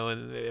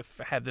and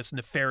had this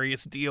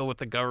nefarious deal with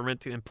the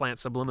government to implant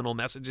subliminal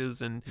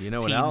messages in You know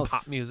what teen else?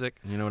 pop music.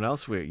 You know what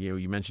else?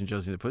 You mentioned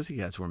Josie and the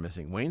Pussycats were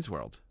missing. Wayne's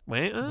World.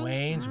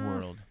 Wayne's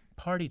World.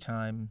 Party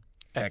time.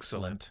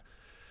 Excellent.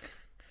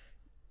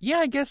 Yeah,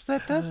 I guess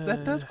that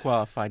does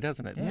qualify,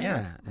 doesn't it?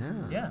 Yeah.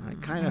 I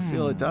kind of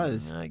feel it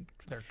does.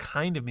 They're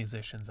kind of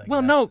musicians. I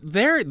Well, guess. no,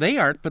 they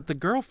aren't, but the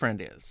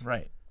girlfriend is.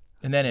 Right.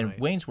 And then in Right.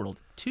 Wayne's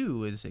World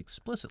 2 is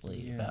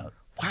explicitly about.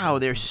 Wow,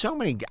 there's so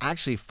many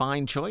actually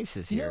fine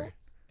choices here.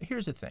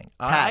 Here's the thing.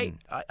 Patton.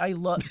 I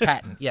love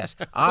Patton. Yes,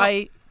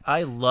 I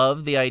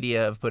love the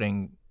idea of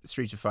putting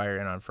Streets of Fire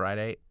in on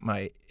Friday.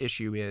 My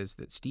issue is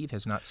that Steve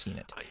has not seen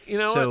it. You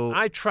know So- what?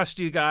 I trust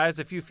you guys.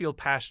 If you feel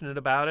passionate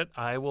about it,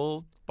 I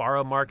will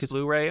borrow Mark's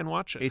Blu-ray and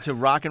watch it. It's a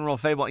rock and roll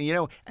fable.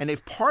 And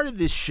if part of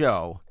this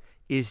show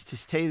is to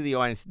say to the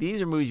audience, these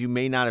are movies you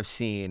may not have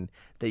seen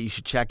that you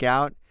should check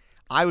out,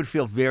 I would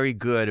feel very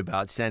good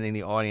about sending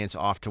the audience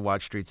off to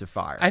watch Streets of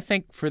Fire. I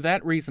think for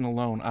that reason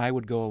alone, I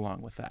would go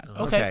along with that.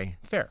 Okay.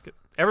 Fair.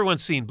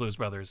 Everyone's seen Blues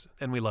Brothers,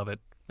 and we love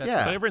it.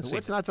 Yeah, everyone's seen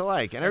what's it. not to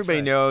like? And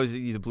everybody knows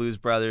the Blues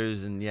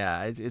Brothers, and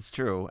yeah, it's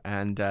true.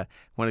 And one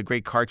of the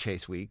great car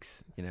chase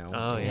weeks, Oh,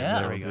 yeah.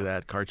 We'll There we do go.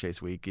 that car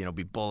chase week.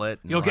 Be Bullet.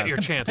 And You'll we'll get have your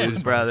chance.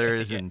 Blues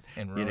Brothers, and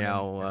And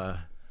Ronin.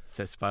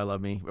 Testify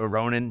Love Me, or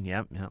Ronin.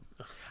 Yep.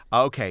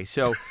 Okay,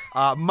 so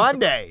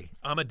Monday,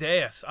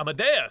 Amadeus.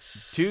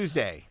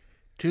 Tuesday,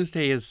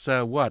 Tuesday is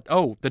what?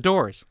 Oh, The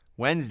Doors.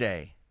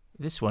 Wednesday,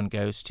 This one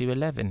goes to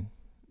 11.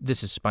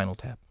 This is Spinal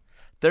Tap.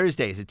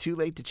 Thursday. Is it too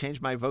late to change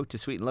my vote to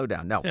Sweet and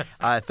Lowdown? No.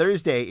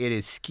 Thursday, it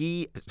is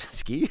Ski.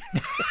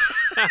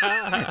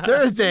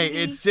 Thursday,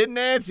 it's Sid and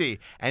Nancy.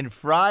 And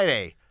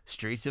Friday,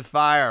 Streets of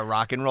Fire,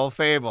 Rock and Roll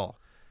Fable.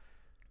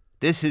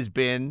 This has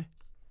been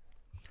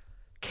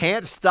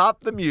Can't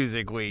Stop the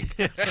Music Week.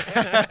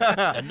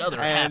 Another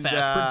And,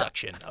 half-assed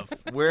production of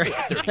We're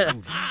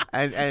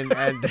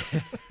and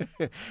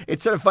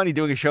it's sort of funny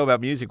doing a show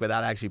about music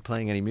without actually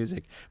playing any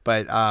music,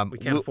 but We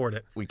can't afford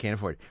it. We can't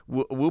afford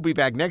it. We'll be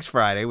back next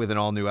Friday with an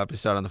all-new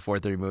episode on the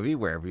 430 Movie,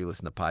 wherever you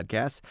listen to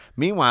podcasts.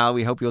 Meanwhile,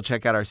 we hope you'll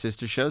check out our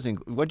sister shows. And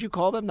what'd you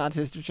call them? Not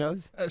sister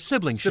shows?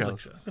 Sibling Sibling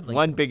shows. shows.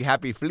 One Big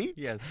Happy Fleet.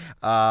 Yes.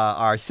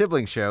 Our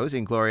sibling shows,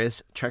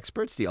 Inglorious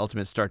Treksperts, the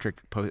ultimate Star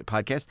Trek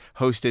podcast,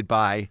 hosted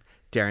by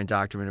Darren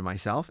Doctorman and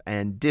myself,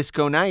 and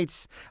Disco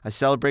Nights, a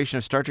celebration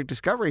of Star Trek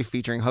Discovery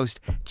featuring host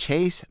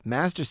Chase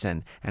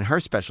Masterson and her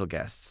special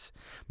guests.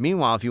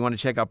 Meanwhile, if you want to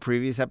check out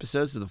previous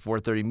episodes of the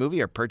 430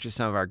 Movie or purchase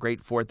some of our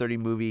great 430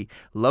 Movie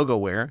logo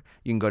wear,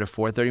 you can go to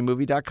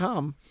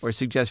 430movie.com or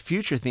suggest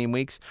future theme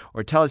weeks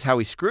or tell us how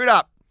we screwed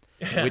up,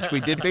 which we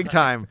did big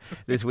time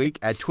this week,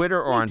 at Twitter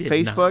or on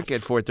Facebook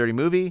at 430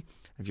 Movie.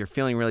 If you're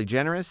feeling really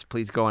generous,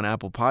 please go on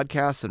Apple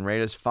Podcasts and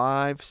rate us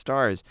 5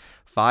 stars.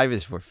 5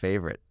 is for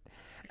favorite.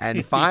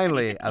 And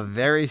finally, a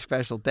very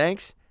special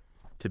thanks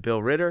to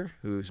Bill Ritter,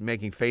 who's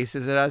making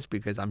faces at us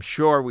because I'm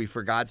sure we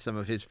forgot some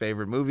of his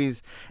favorite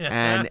movies,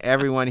 and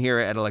everyone here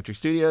at Electric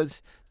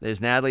Studios.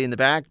 There's Natalie in the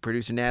back,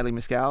 producer Natalie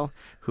Mescal,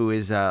 who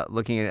is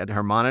looking at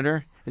her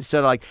monitor. It's sort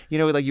of like,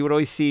 like you would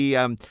always see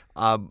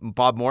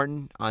Bob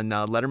Morton on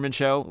Letterman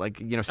show,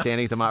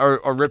 standing at the monitor,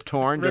 or Rip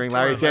Torn during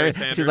Larry Sanders.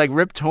 She's like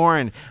Rip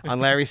Torn on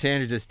Larry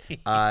Sanders, just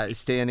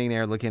standing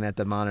there looking at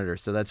the monitor.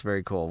 So that's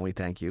very cool. We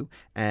thank you.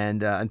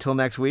 And until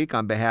next week,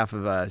 on behalf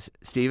of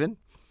Stephen,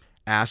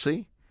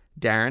 Ashley,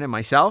 Darren, and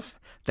myself,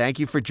 thank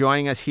you for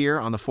joining us here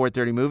on the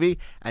 430 Movie.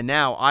 And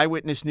now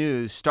Eyewitness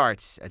News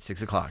starts at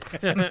 6 o'clock.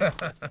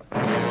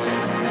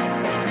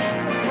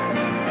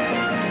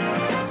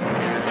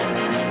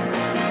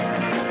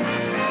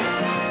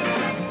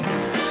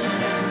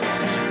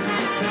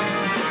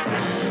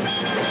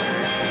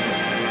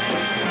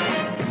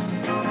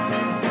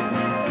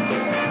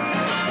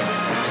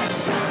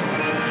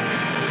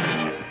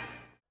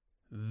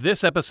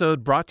 This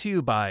episode brought to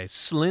you by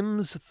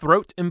Slim's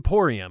Throat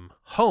Emporium,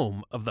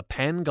 home of the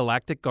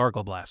Pan-Galactic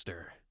Gargle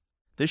Blaster.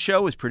 This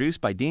show was produced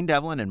by Dean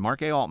Devlin and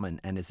Mark A.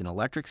 Altman and is an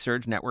Electric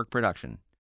Surge Network production.